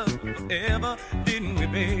vows to love forever, didn't we,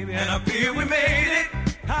 baby? And I feel we made it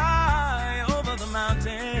high over the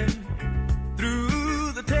mountain,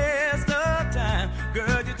 through the test of time.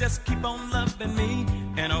 Girl, you just keep on loving me,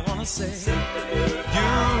 and I wanna say you're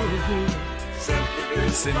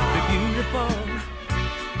simply beautiful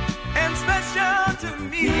and special to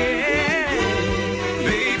me, yeah.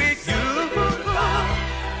 Baby, you're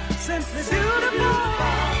simply beautiful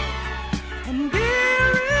and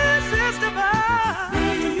irresistible to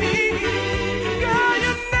me. Girl,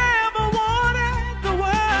 you never wanted the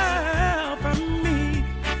world from me.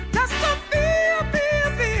 Just to feel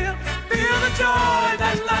the joy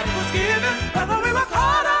that life was giving. Whether we were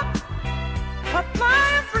caught up or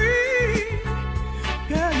flying free,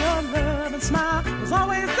 girl, your love and smile was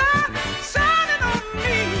always there, shining on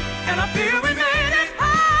me. And I feel we made it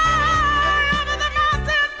high over the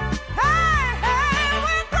mountain. Hey, hey,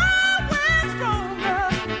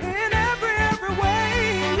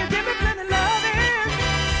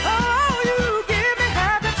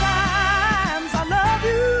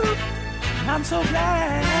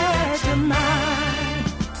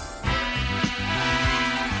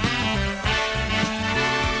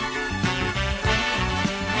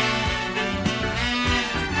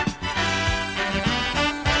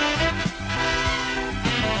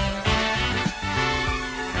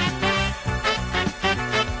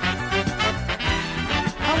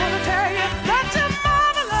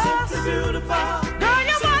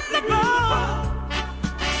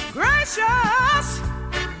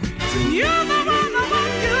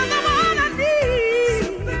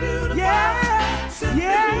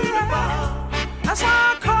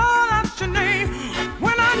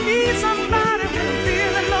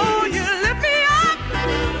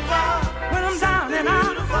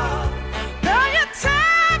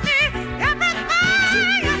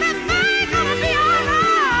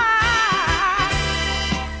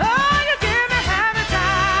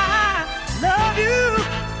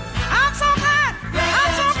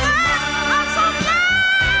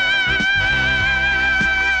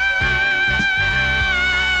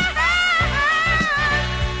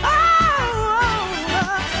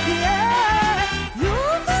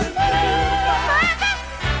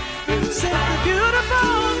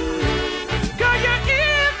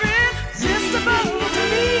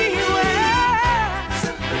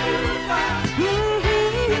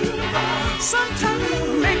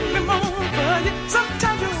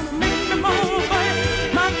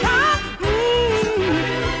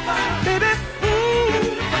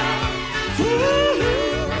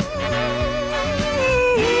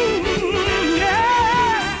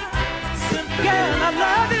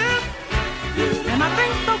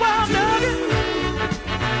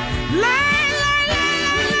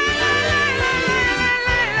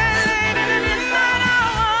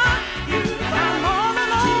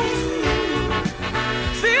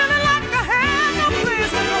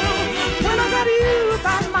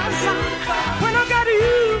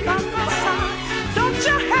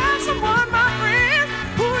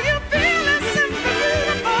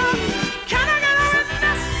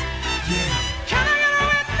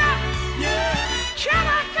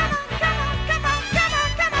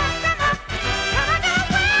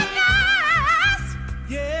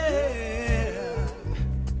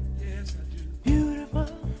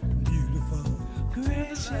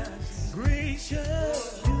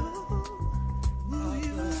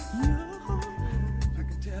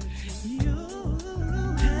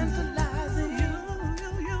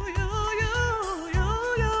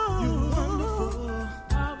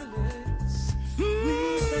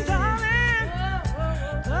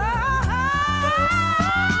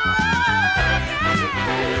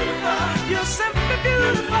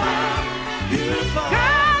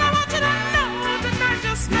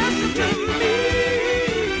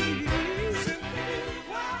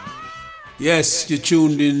 Yes, you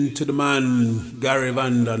tuned in to the man Gary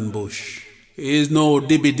Vandenbush. He is no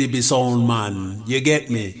dibby dibby sound man. You get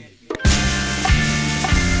me?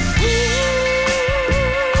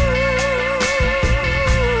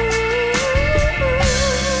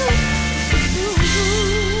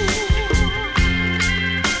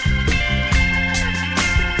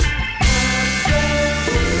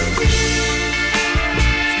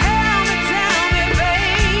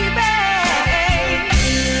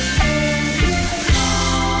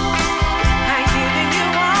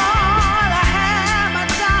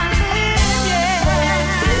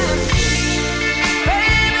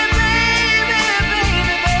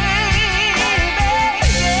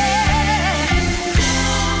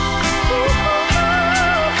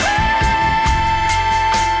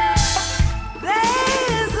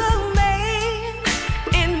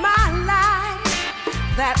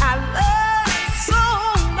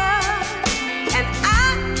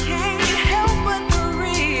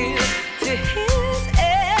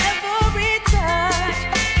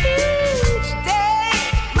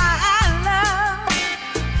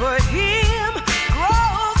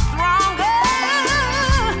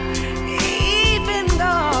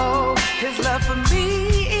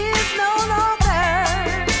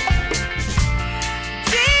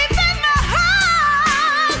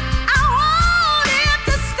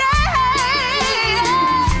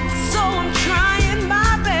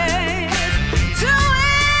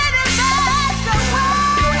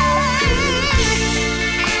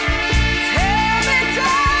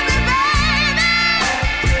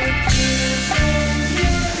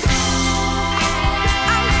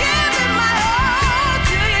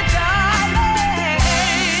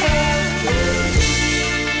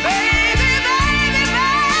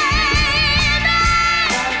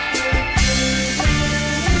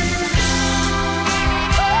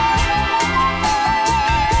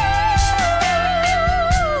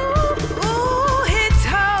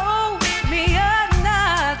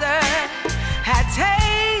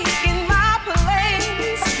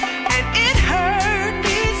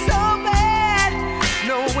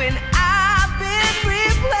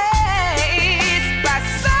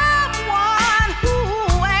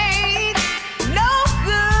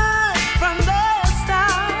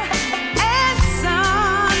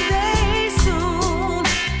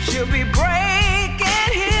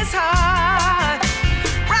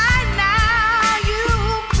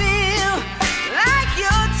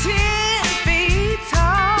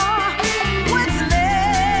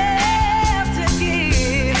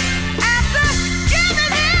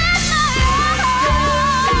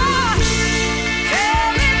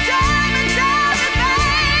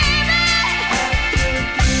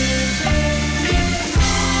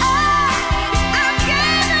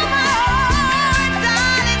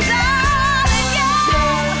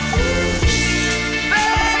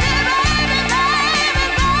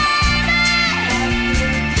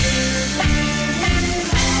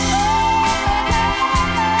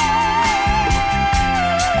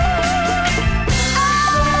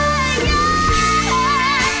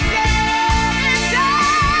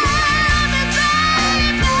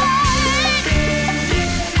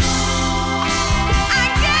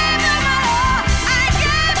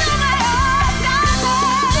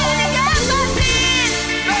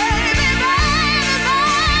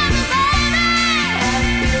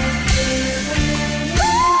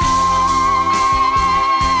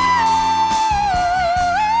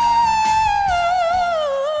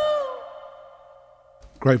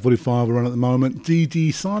 Great 45 are on at the moment.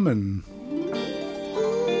 D.D. Simon.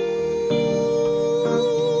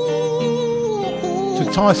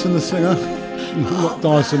 To Tyson the singer, not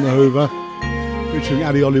Dyson the Hoover, featuring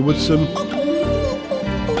Addie Ollie Woodson.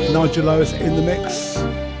 Nigel Lewis in the mix.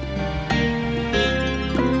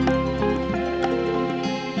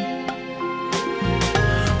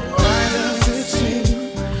 Why does it seem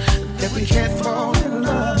that we can't fall in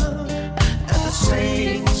love at the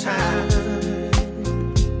same time?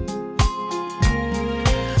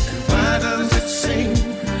 Why does it seem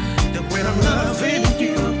that when I'm loving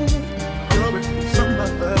you, you're with some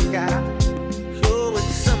other guy? You're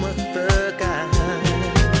with some other guy.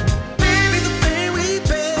 Baby, the way we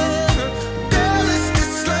build, girl, it's this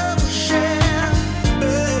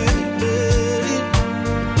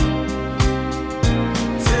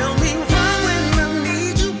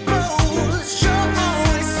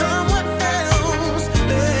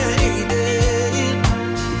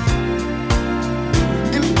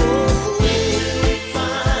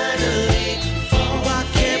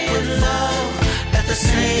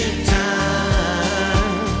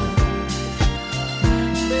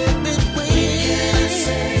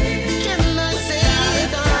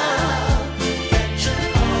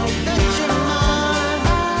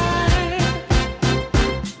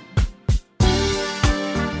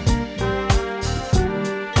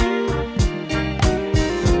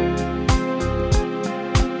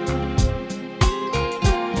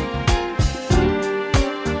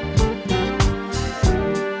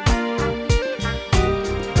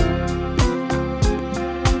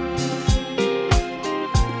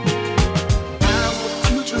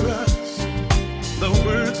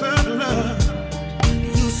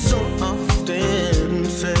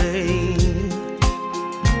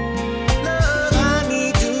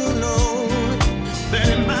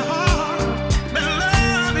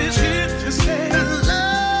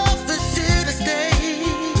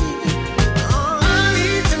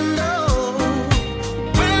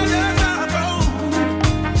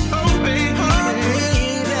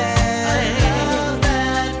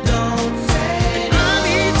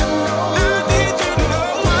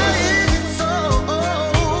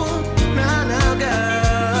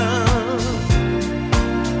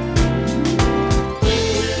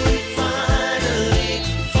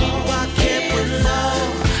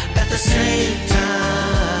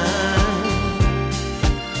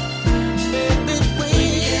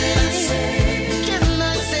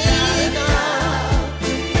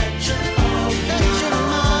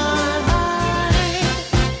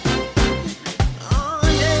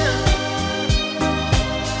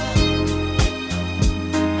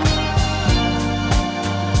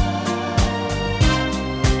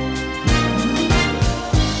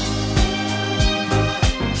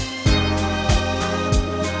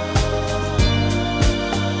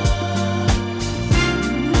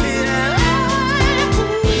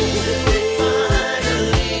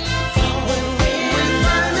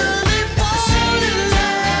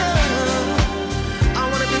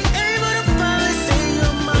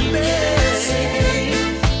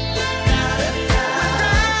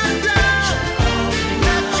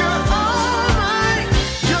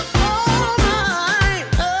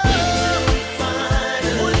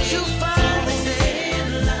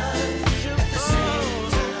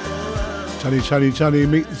Tony,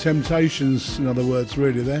 meet the Temptations, in other words,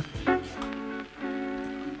 really there.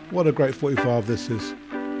 What a great 45 this is.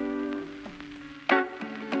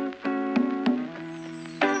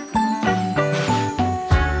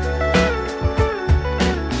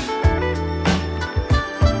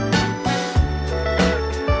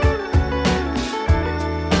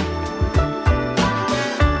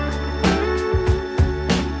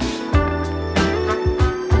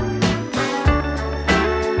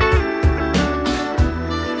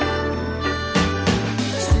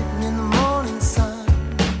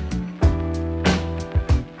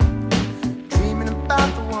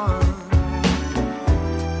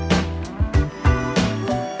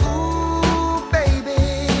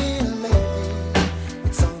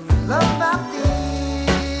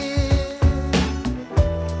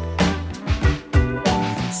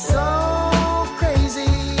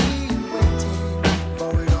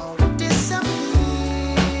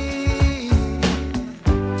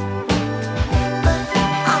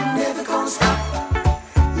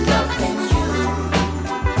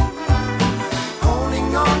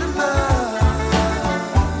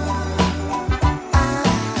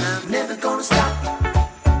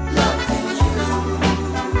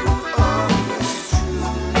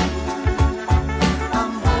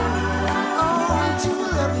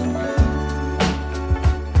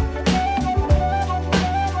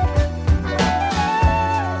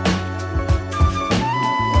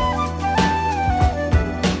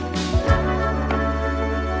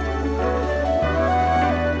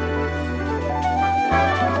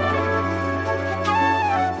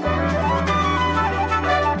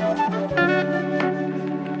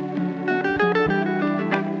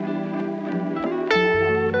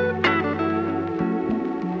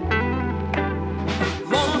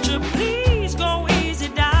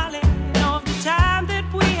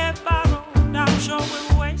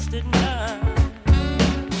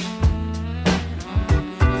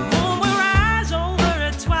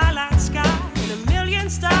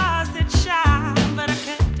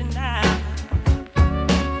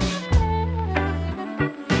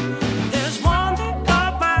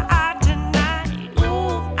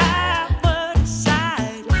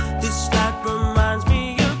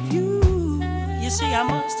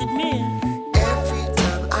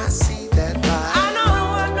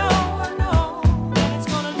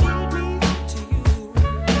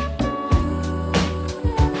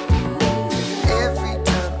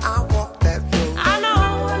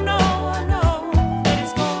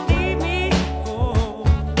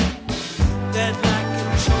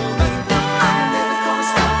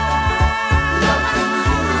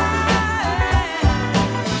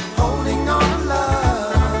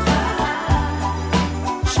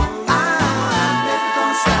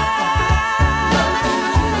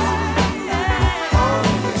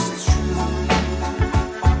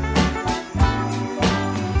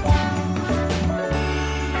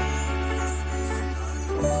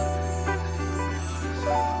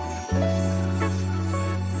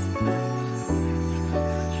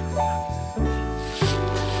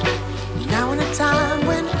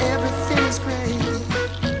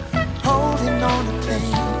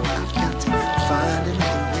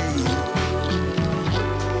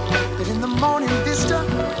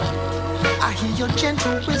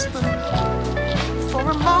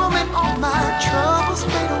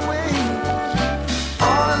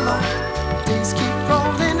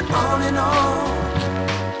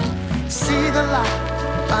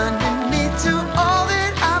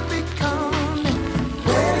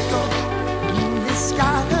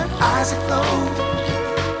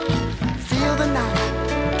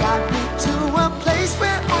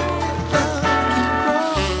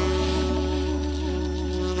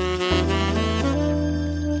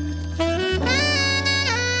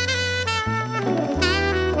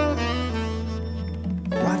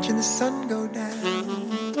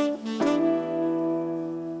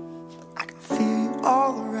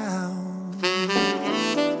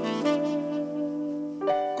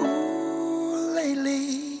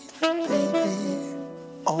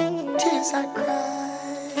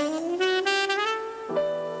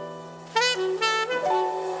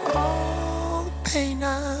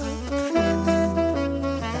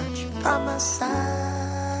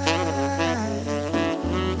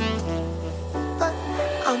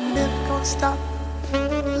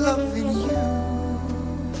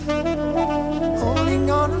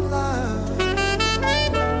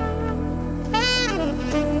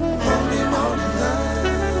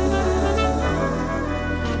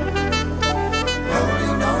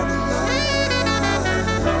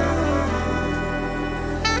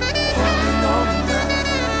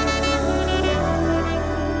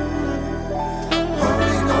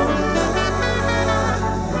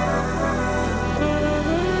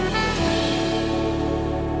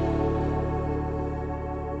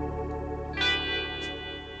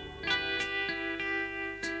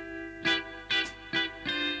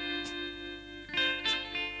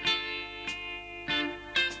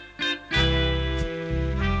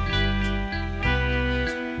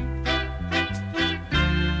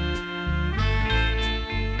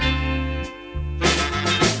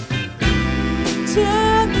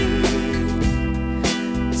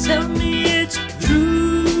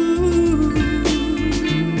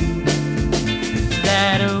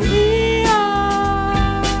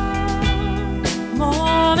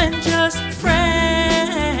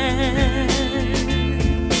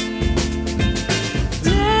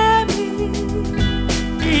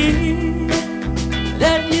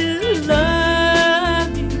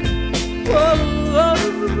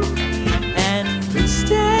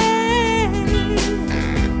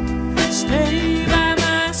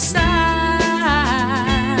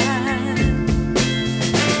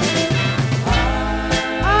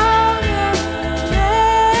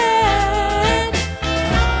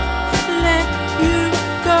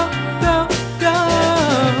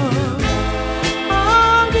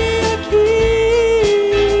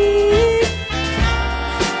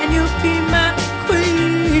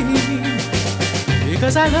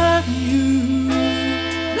 because I love you.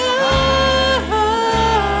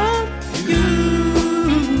 Love you.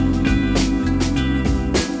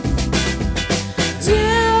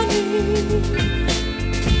 Tell me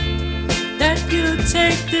that you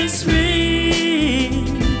take this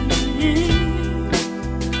ring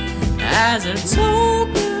as a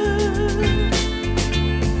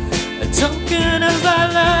token of our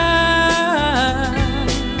love,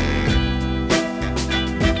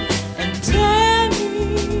 and tell me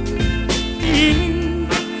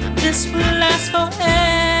this will last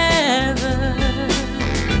forever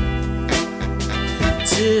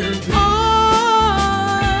till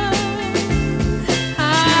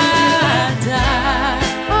I die.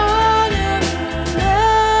 I'll never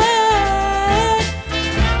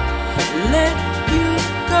let you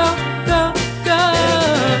go, go, go.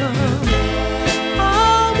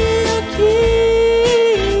 I'll be your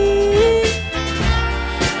king,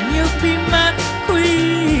 and you'll be my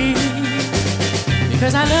queen,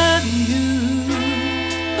 because I love you.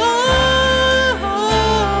 Oh,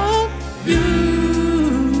 you.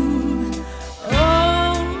 Oh,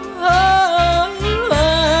 oh, oh.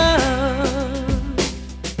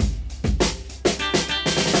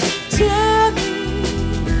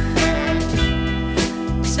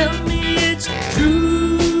 Tell me it's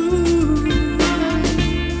true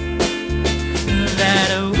that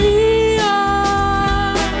we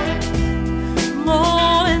are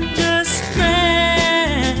more than just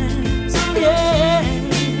friends. Yeah.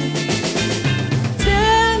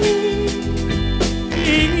 Tell me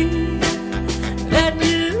that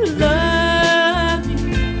you love me.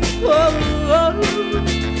 Oh, oh.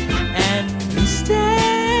 And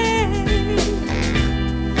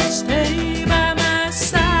stay by my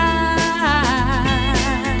side.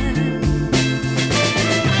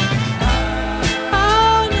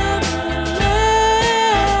 I'll never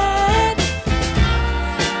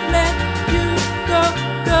let you go,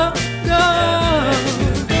 go, go.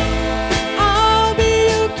 I'll be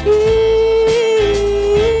your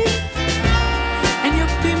king, and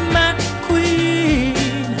you'll be my queen,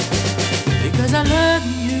 because I love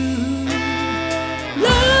you.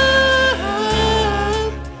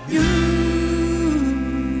 Love you.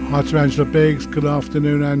 Hi to Angela Biggs. Good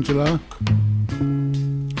afternoon, Angela.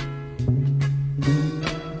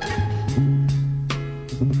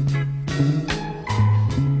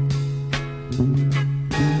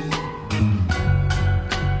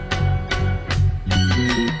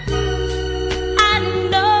 I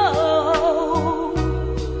know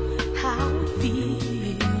how it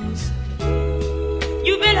feels.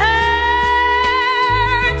 You've been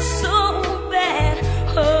hurt so bad.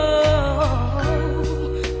 Oh,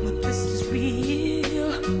 but this is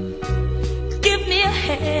real. Give me a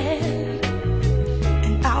hand,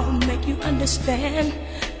 and I'll make you understand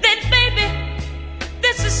that, baby,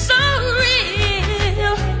 this is so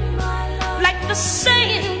real. Like the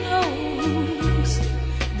saying goes,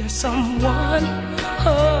 there's someone,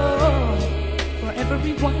 oh, for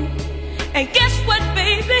everyone. And guess what,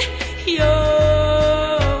 baby?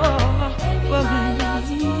 You're for me.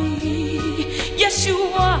 Yes, you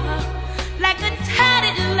are. Like a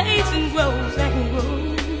tatted lace and grows and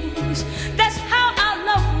grows. That's how our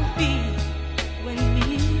love will be when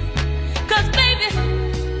we. 'Cause baby,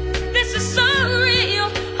 this is so real.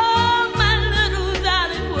 Oh, my little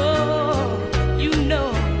darling, whoa, you know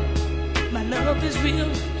my love is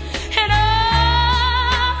real. And oh,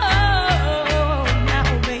 now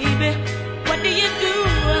baby, what do you do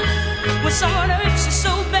when someone hurts you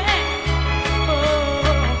so bad?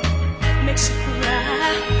 Oh, makes you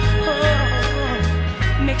cry. Oh,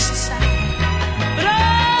 makes you sigh. But oh,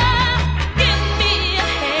 give me a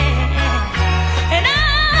hand, and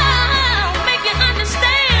I'll make you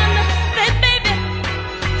understand that, baby,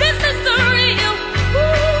 this is the real.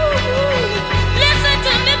 Ooh, listen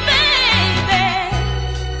to me, baby.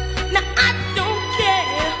 Now I don't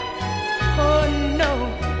care, oh no,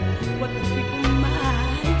 what the people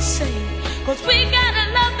might say, 'cause we got a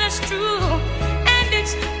love that's true, and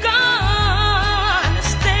it's gonna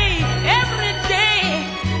stay every day.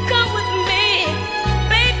 Come with me,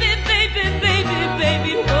 baby, baby, baby,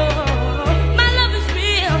 baby. Oh, my love is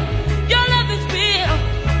real, your love is real.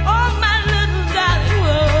 Oh, my little darling.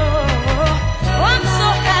 Oh, I'm so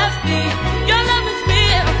happy. Your love is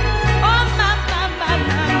real. Oh, my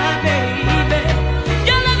baby.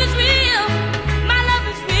 Your love is real. My love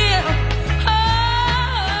is real. Oh.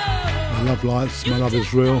 My love lights, my love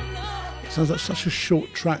is real. Sounds like such a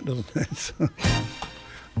short track, doesn't it?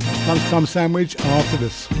 Lunchtime sandwich after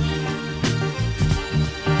this.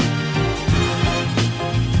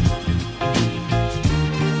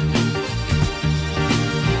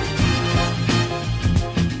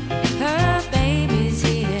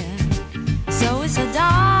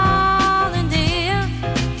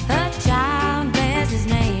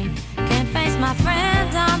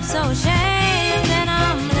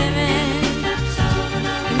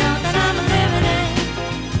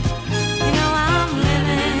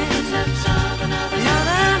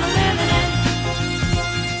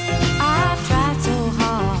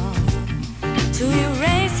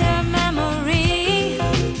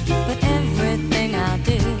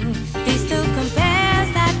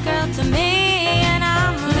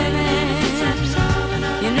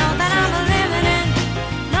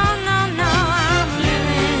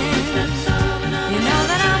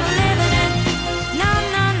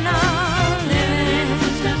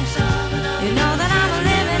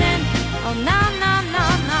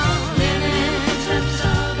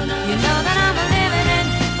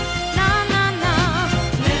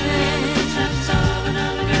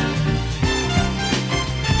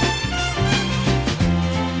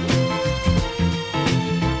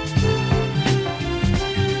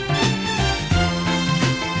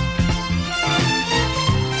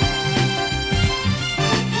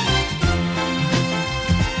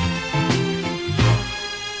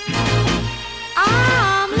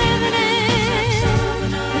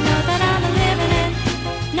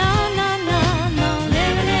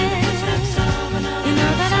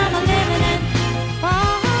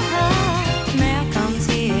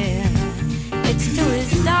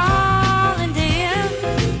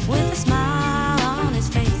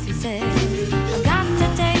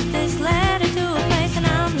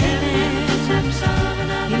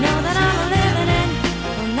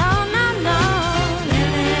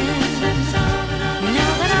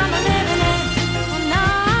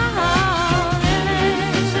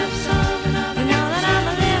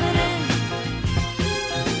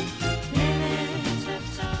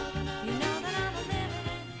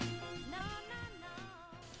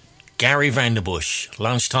 Gary Vanderbush,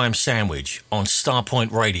 Lunchtime Sandwich on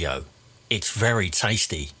Starpoint Radio. It's very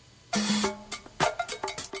tasty.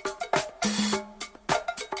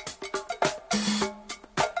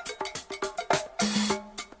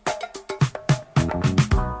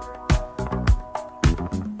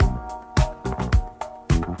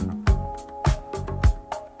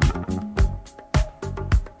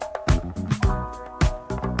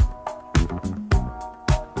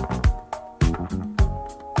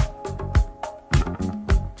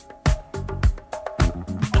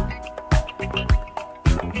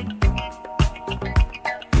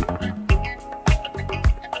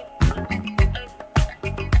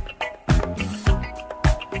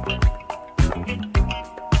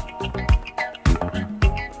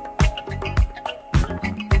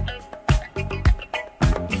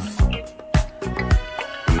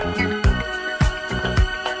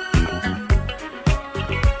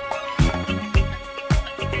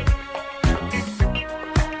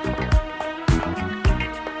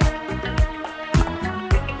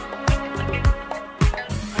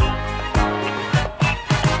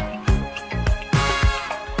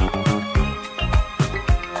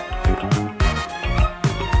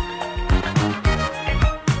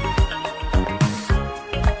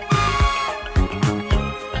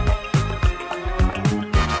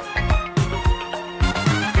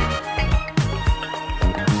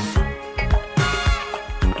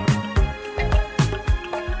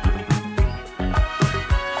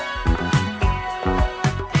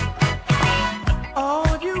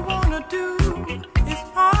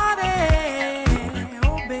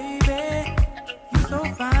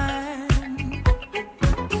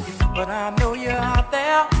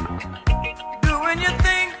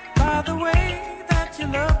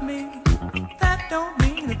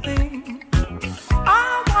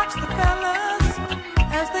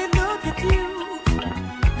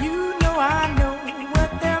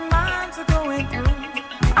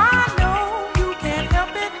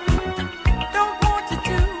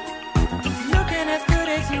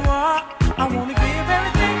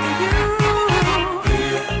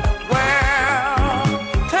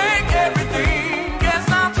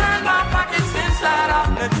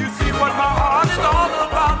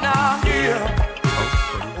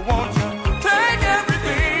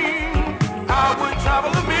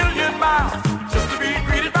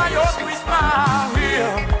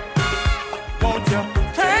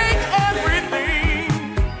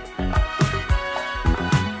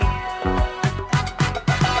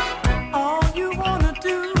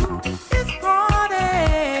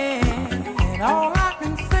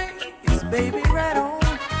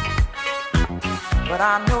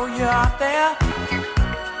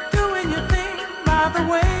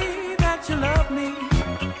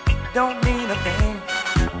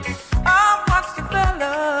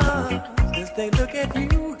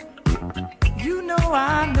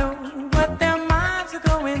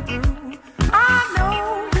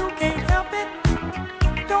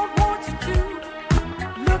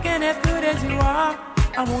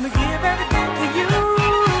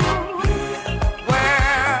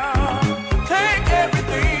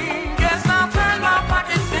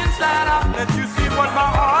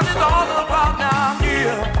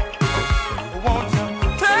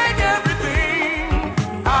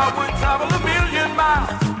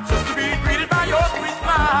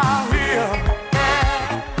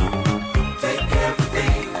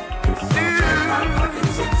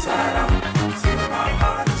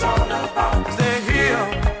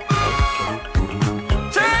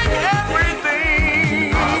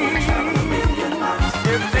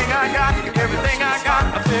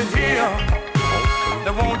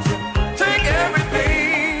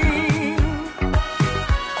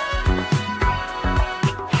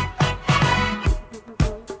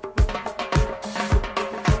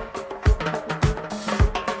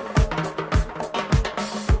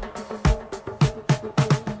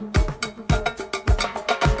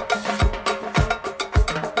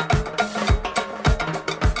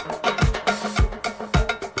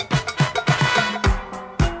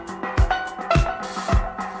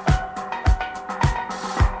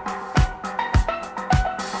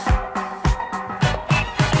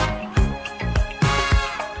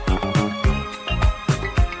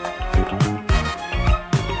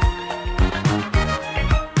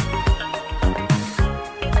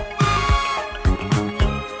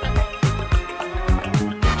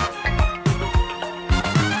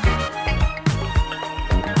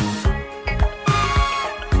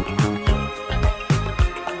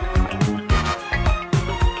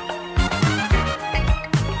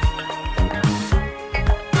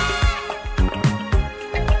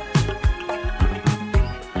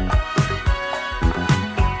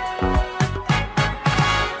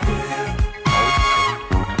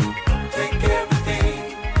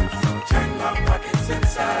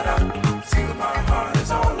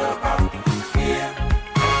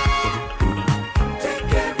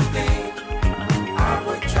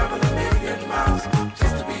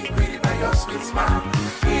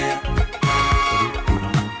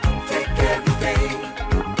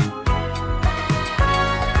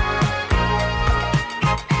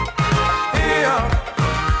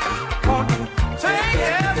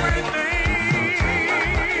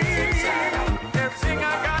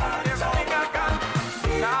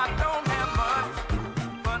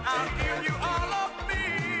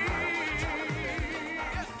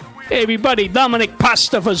 Hey everybody, Dominic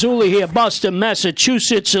Pastafazuli here, Boston,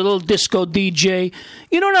 Massachusetts, a little disco DJ.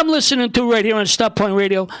 You know what I'm listening to right here on Starpoint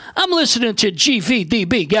Radio? I'm listening to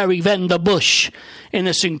GVDB, Gary Van Der Bush, in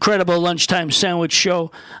this incredible lunchtime sandwich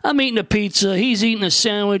show. I'm eating a pizza, he's eating a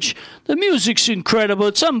sandwich. The music's incredible,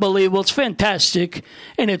 it's unbelievable, it's fantastic,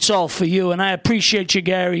 and it's all for you. And I appreciate you,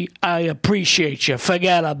 Gary. I appreciate you.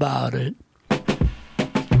 Forget about it.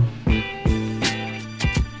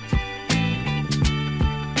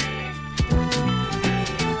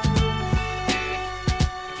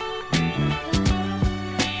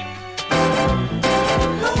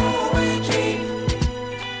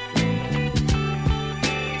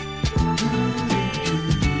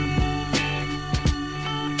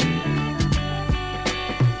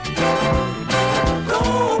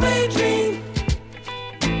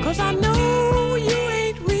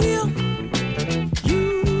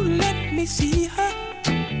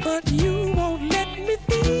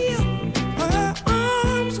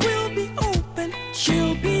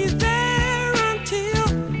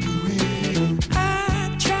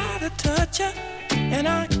 And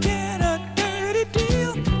I get a dirty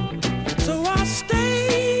deal, so I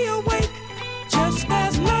stay awake just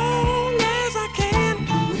as long as I can.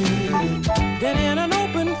 Then in an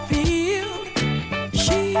open field,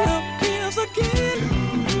 she appears again.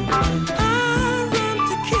 I run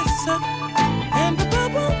to kiss her, and the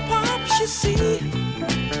bubble pop she see.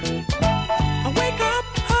 I wake up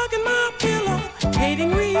hugging my pillow,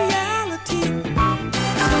 hating reality.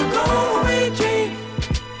 So go away, dream.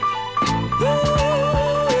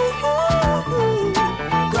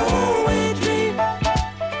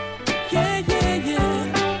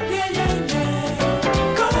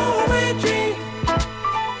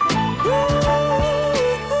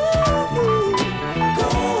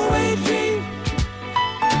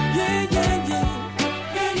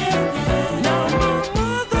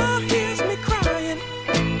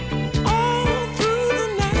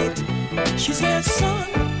 She says, son,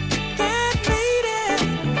 that lady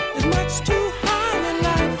is much too high in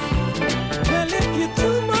life. Well, if you're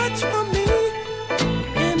too much for me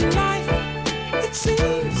in life, it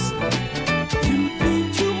seems you'd be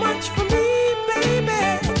too much for me, baby,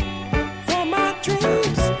 for my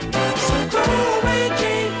dreams. So go away,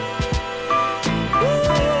 dream.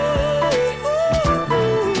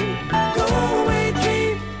 Go away,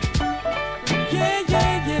 dream. Yeah,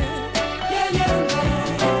 yeah, yeah. Yeah, yeah, yeah.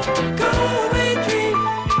 Go away, dream.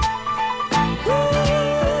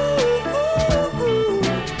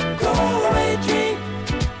 Go away, dream.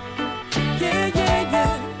 Yeah, yeah,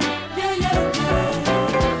 yeah. Yeah, yeah, yeah.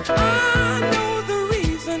 I know the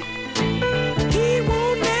reason he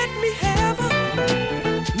won't let me have her.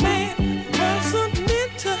 Man wasn't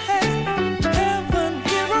meant to have heaven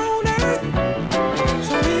here on earth.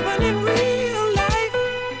 So even in real life,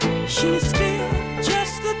 she's still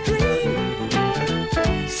just a dream.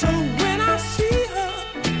 So when I see her,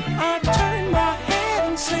 I turn my head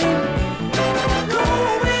and sing, go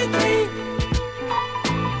away, dream.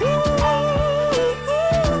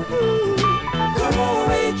 Go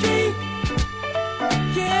away, dream.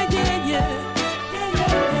 Yeah, yeah, yeah. Yeah,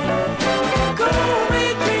 yeah, yeah. Go away,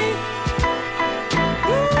 dream.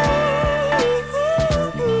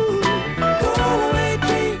 Go away,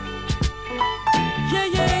 dream. Yeah,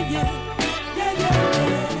 yeah, yeah. Yeah, yeah,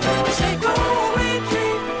 yeah. Say go away,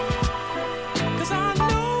 dream. 'Cause I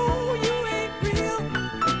know you ain't real.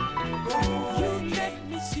 You let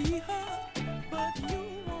me see her, but you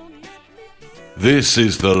won't let me feel. This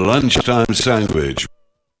is the Lunchtime Sandwich.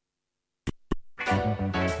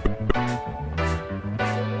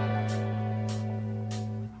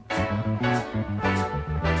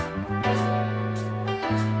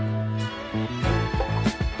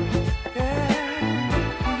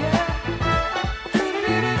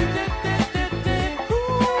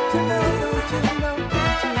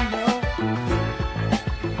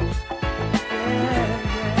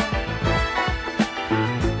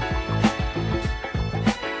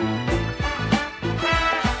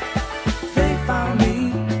 They found me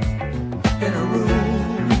in a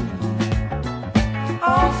room,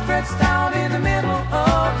 all stretched out in the middle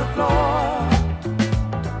of the floor.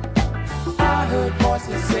 I heard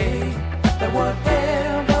voices say that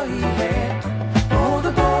whatever he had, oh,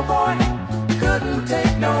 the poor boy couldn't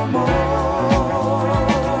take no more.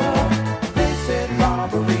 They said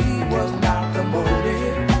robbery was not the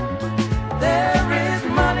motive. There is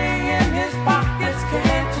money in his pockets,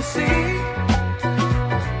 can't you see?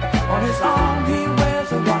 On his arm he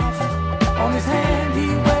wears a watch, on his hand he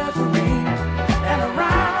wears a ring, and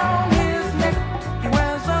around his neck he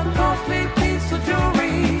wears a costly piece of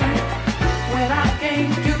jewelry. When I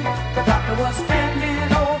came to, the doctor was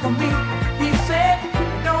standing over me.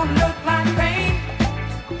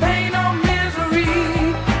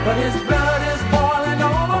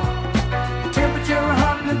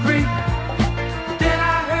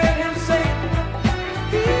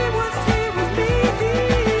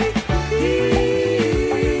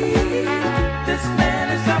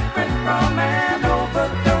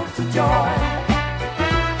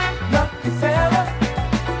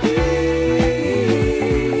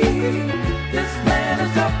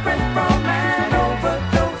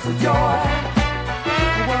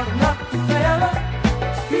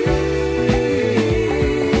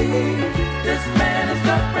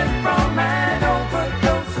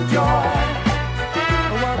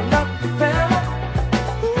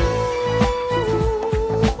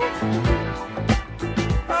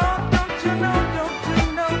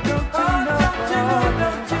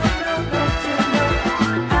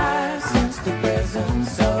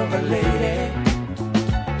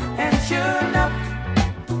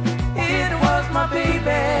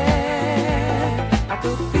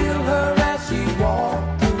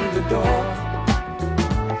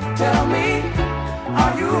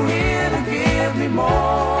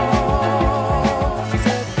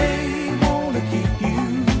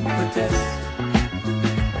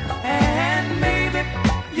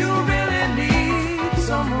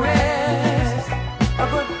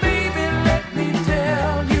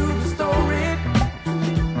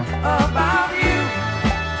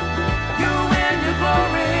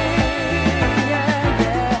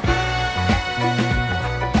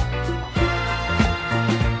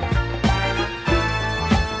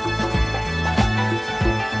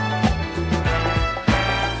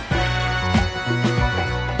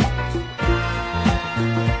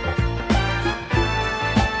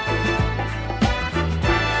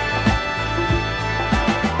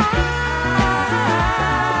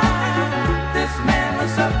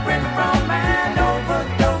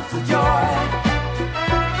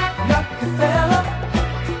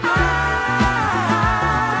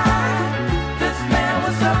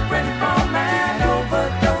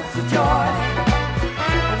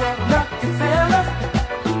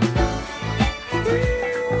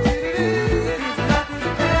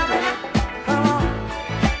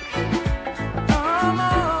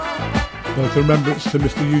 Both remembrance to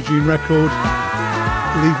Mr. Eugene Record,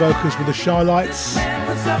 lead vocals with the Shy Lights.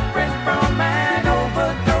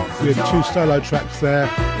 We had 2 solo tracks there.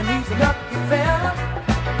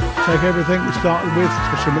 Take Everything we started with,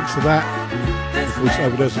 special mix of that. Of course,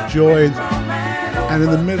 Overdose of Joy. And in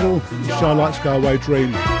the middle, the Shy Lights Go Away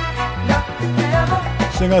Dream.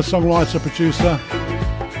 Singer, songwriter, producer,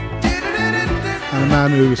 and a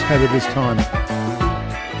man who was ahead of his time.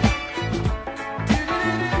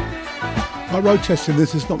 I road testing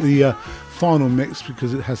this. It's not the final mix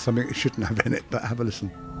because it has something it shouldn't have in it, but have a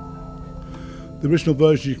listen. The original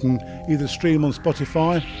version you can either stream on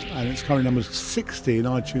Spotify, and it's currently number 60 in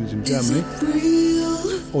iTunes in Germany,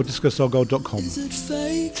 or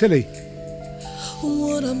discosoulgold.com. Tilly.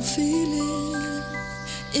 What I'm feeling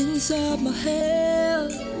inside my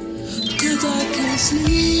head, 'cause I can't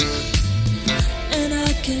sleep and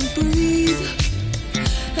I can't breathe.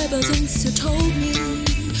 Ever since you told me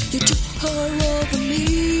you took her over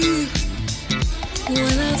me,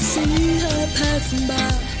 when I see her passing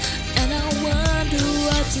by and I wonder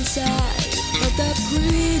what's inside of that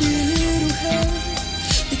pretty little head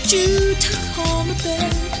that you took on the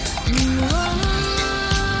bed. Why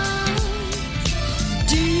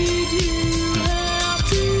did you have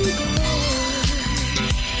to go,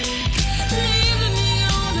 leaving me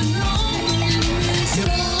all alone in this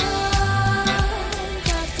life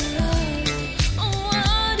after love? Oh,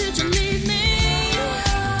 why did you leave me?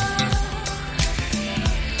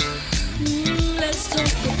 Let's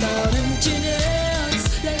talk about emptiness.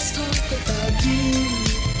 Let's talk about you.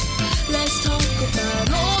 Let's talk about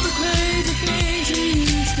all the crazy things we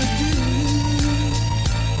used to do.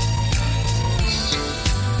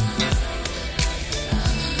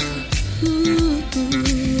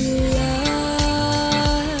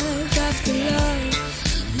 Life after love.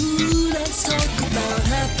 Let's talk about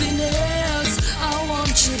happiness. I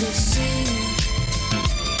want you to see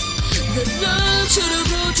that love should have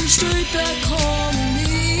brought you straight back home to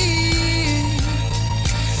me.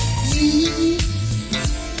 You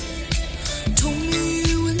told me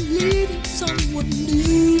you were leaving someone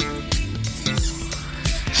new.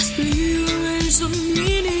 As we erased the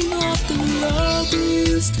meaning of the love we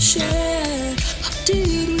used to share. How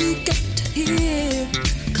did we get to here?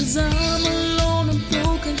 'Cause I'm alone and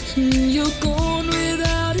broken, and you're gone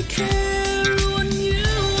without a care. And you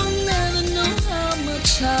will never know how much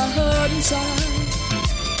I hurt inside.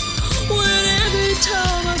 When every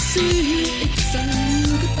time I see you, it's a new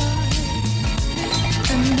goodbye.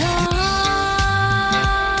 And I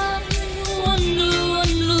wonder why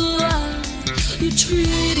you're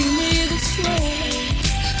treating me this way,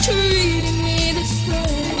 treating me this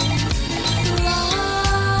way.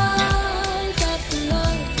 Life after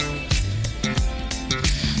love,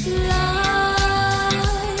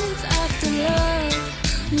 life after love.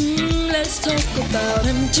 Let's talk about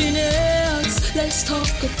emptiness. Let's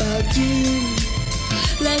talk about you.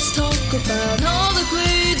 Let's talk about all the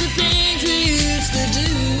crazy things we used to do.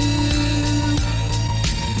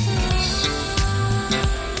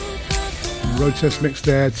 Road test mix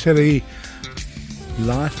there, Tilly.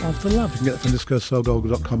 Life After Love. You can get that from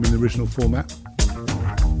discosoulgold.com in the original format.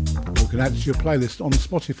 Or you can add it to your playlist on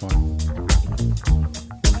Spotify.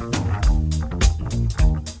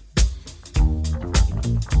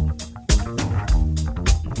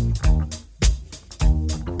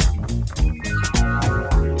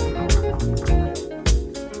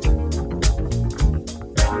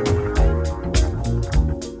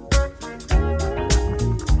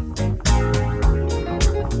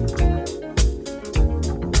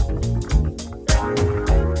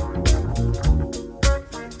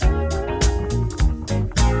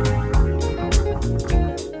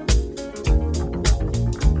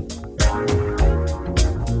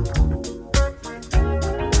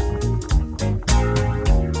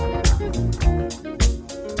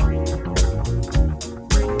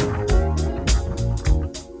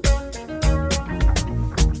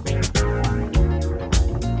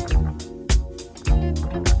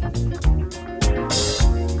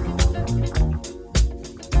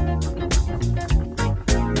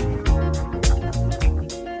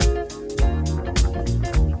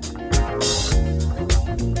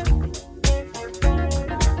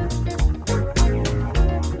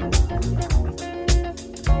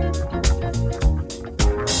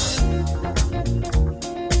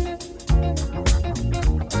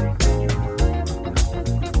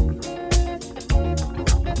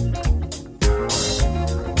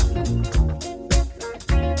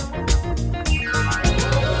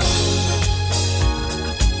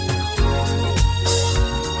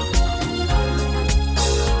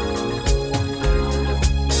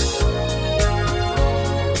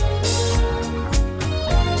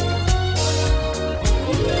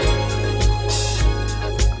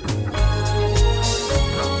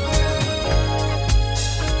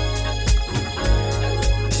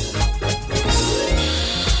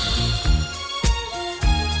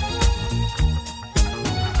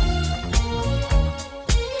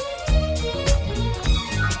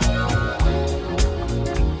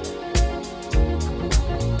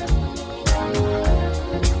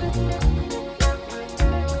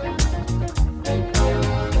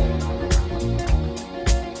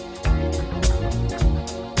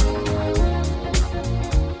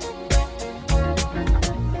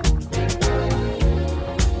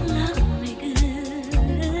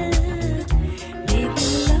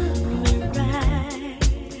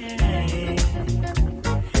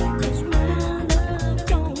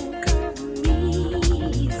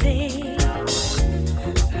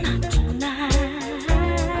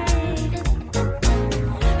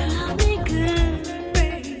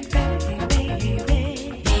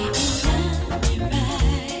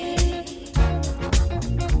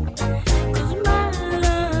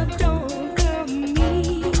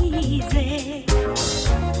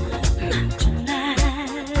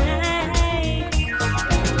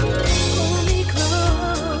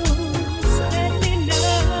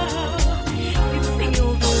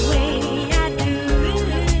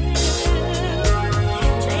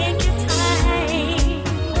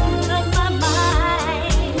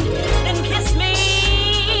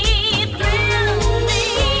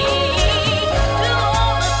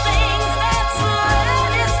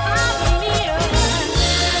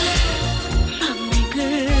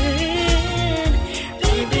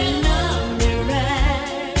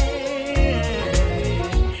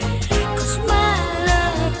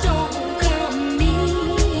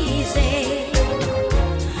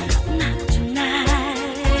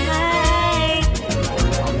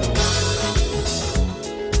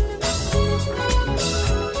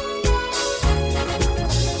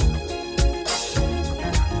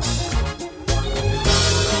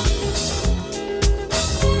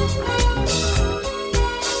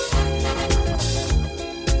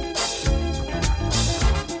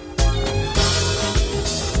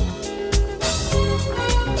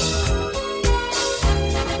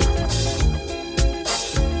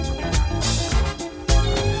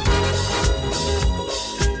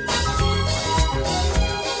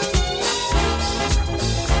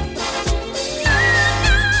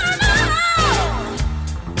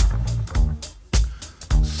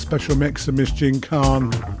 special mix of Miss Jean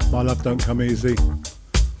Khan, My Love Don't Come Easy. Well,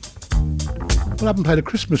 I haven't played a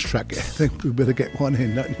Christmas track yet. I think we better get one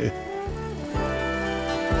in, don't you?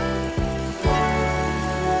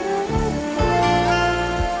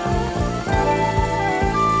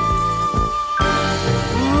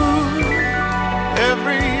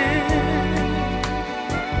 Every year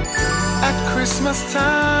at Christmas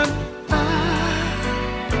time, I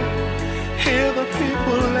hear the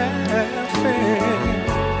people laughing,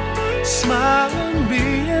 smiling,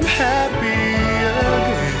 being happy again.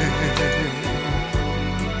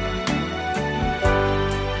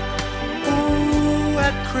 Ooh,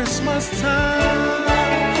 at Christmas time.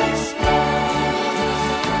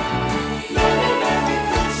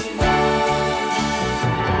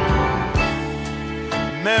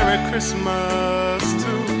 Merry Christmas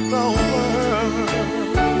to the world.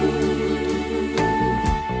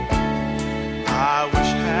 I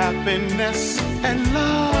wish happiness and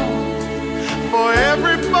love for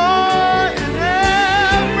every boy and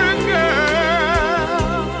every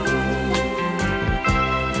girl.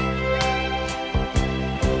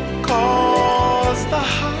 'Cause the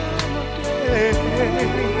holiday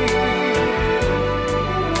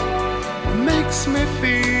makes me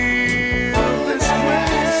feel this way.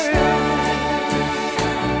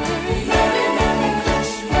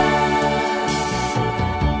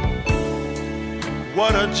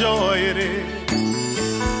 What a joy it is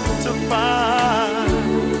to find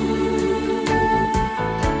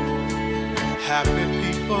happy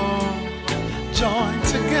people join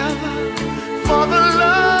together for the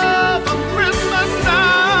love of Christmas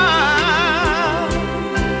time.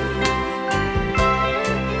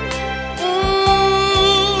 Ooh,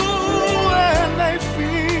 and they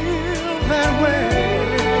feel that way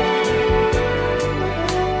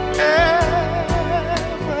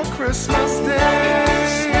every Christmas day.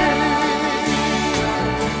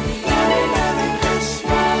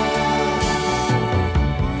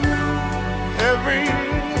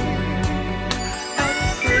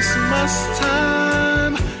 Christmas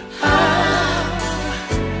time, I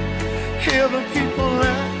hear the people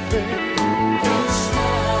laughing,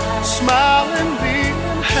 smiling, being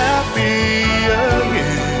happy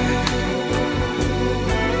again.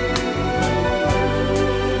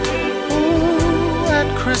 Ooh, at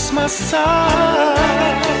Christmas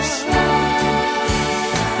time.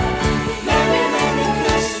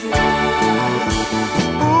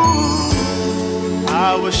 Ooh, I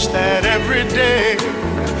wish that every day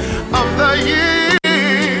of the year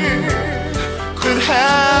could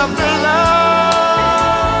have the love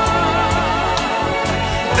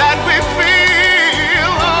that we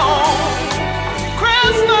feel on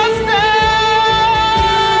Christmas Day.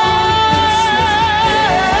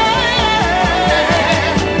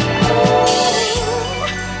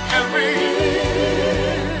 Every year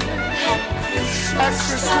at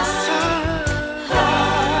Christmas time,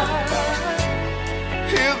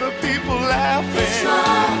 hear the people laughing,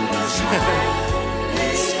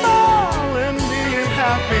 smiling, being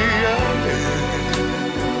happy again.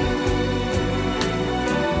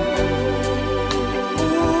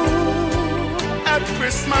 Ooh, at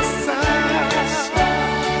Christmas time.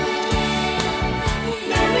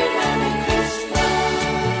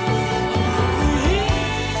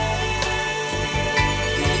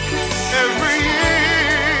 Every year.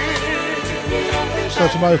 So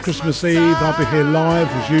tomorrow, Christmas Eve, I'll be here live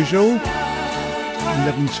as usual,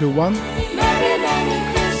 11 till 1.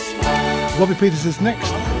 Robbie Peters is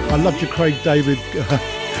next. I loved your Craig David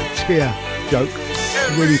tear joke.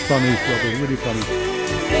 Really funny, Robbie, really funny.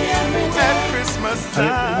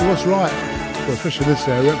 And it was right, well, especially this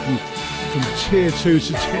area, from tier 2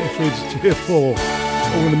 to tier 3 to tier 4,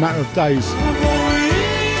 all in a matter of days.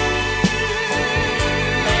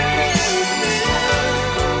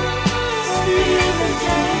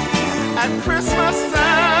 At Christmas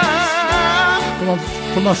time.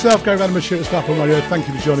 From myself, Gary Van Bussche at Starpoint Radio, thank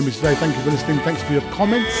you for joining me today. Thank you for listening. Thanks for your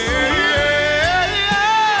comments.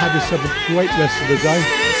 Have yourself a great rest of the day.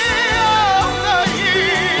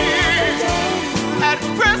 At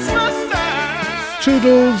Christmas time.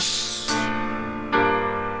 Toodles.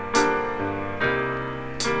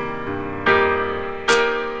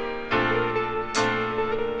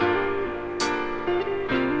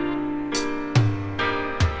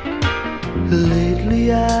 Lately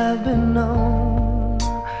I've been known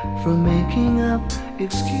for making up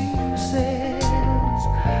excuses,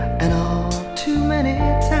 and all too many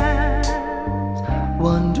times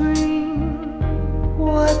wondering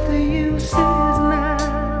what the use is now.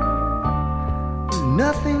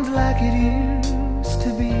 Nothing's like it used to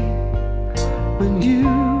be when you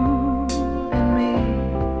and me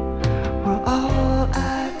were all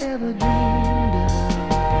I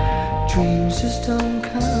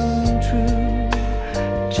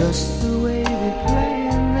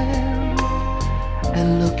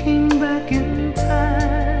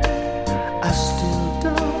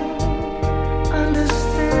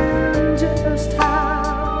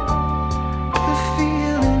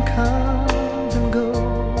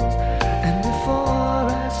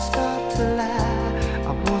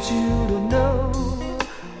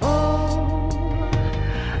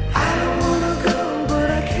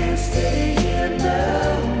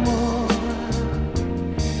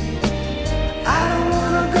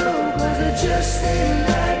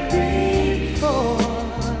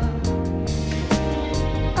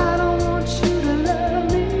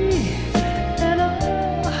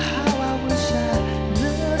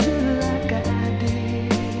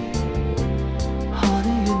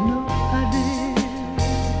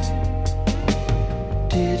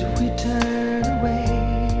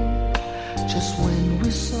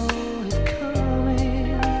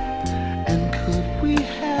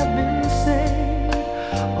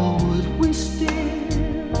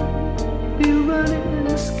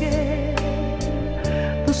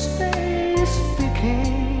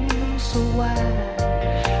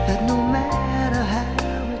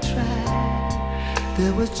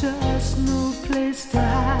There was just no place to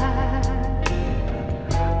hide.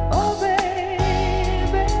 Oh,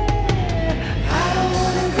 baby, I don't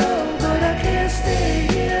wanna go, but I can't stay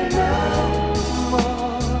here no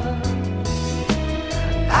more.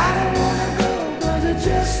 I don't wanna go, but it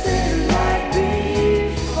just ain't like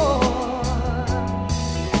before.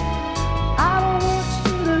 I don't want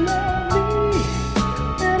you to love me,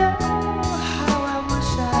 and oh, how I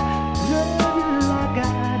wish I loved you like I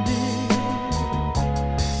did.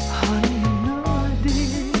 Honey, you know I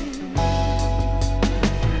did.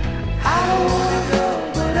 I don't wanna go,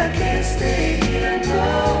 but I can't stay here no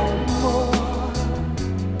more.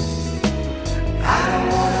 I don't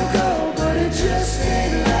wanna go, but it just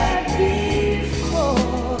ain't like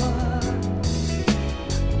before.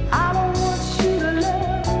 I don't want you to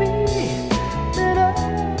love me, and oh,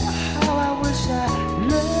 how I wish I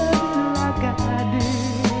loved you like I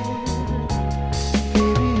did.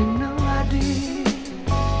 Baby, you know I did.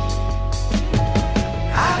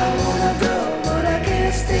 I don't wanna go, but I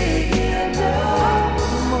can't stay here no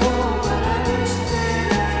more.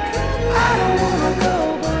 I don't wanna go,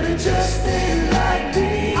 but it just ain't like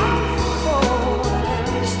before.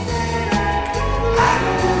 I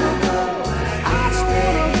don't wanna go, but I can't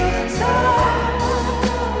stay here no more.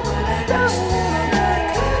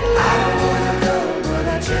 I don't wanna go, but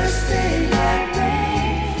I just ain't like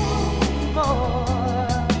before.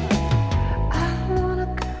 I don't wanna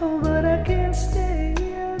go, but I can't stay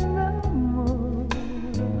here no more.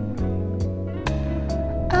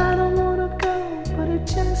 I don't wanna go, but it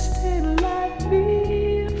just ain't like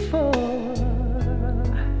before.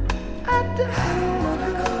 I don't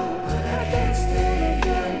wanna go, but I can't stay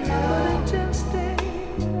here no more. But it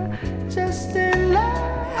just ain't like.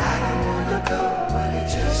 I don't wanna go, but it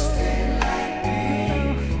just ain't like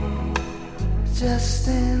before. Just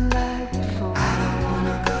ain't like before. I don't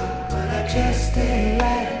wanna go, but I just ain't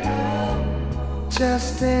like no.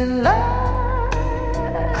 Just ain't like.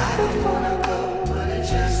 I don't wanna go, but it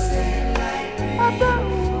just ain't like before.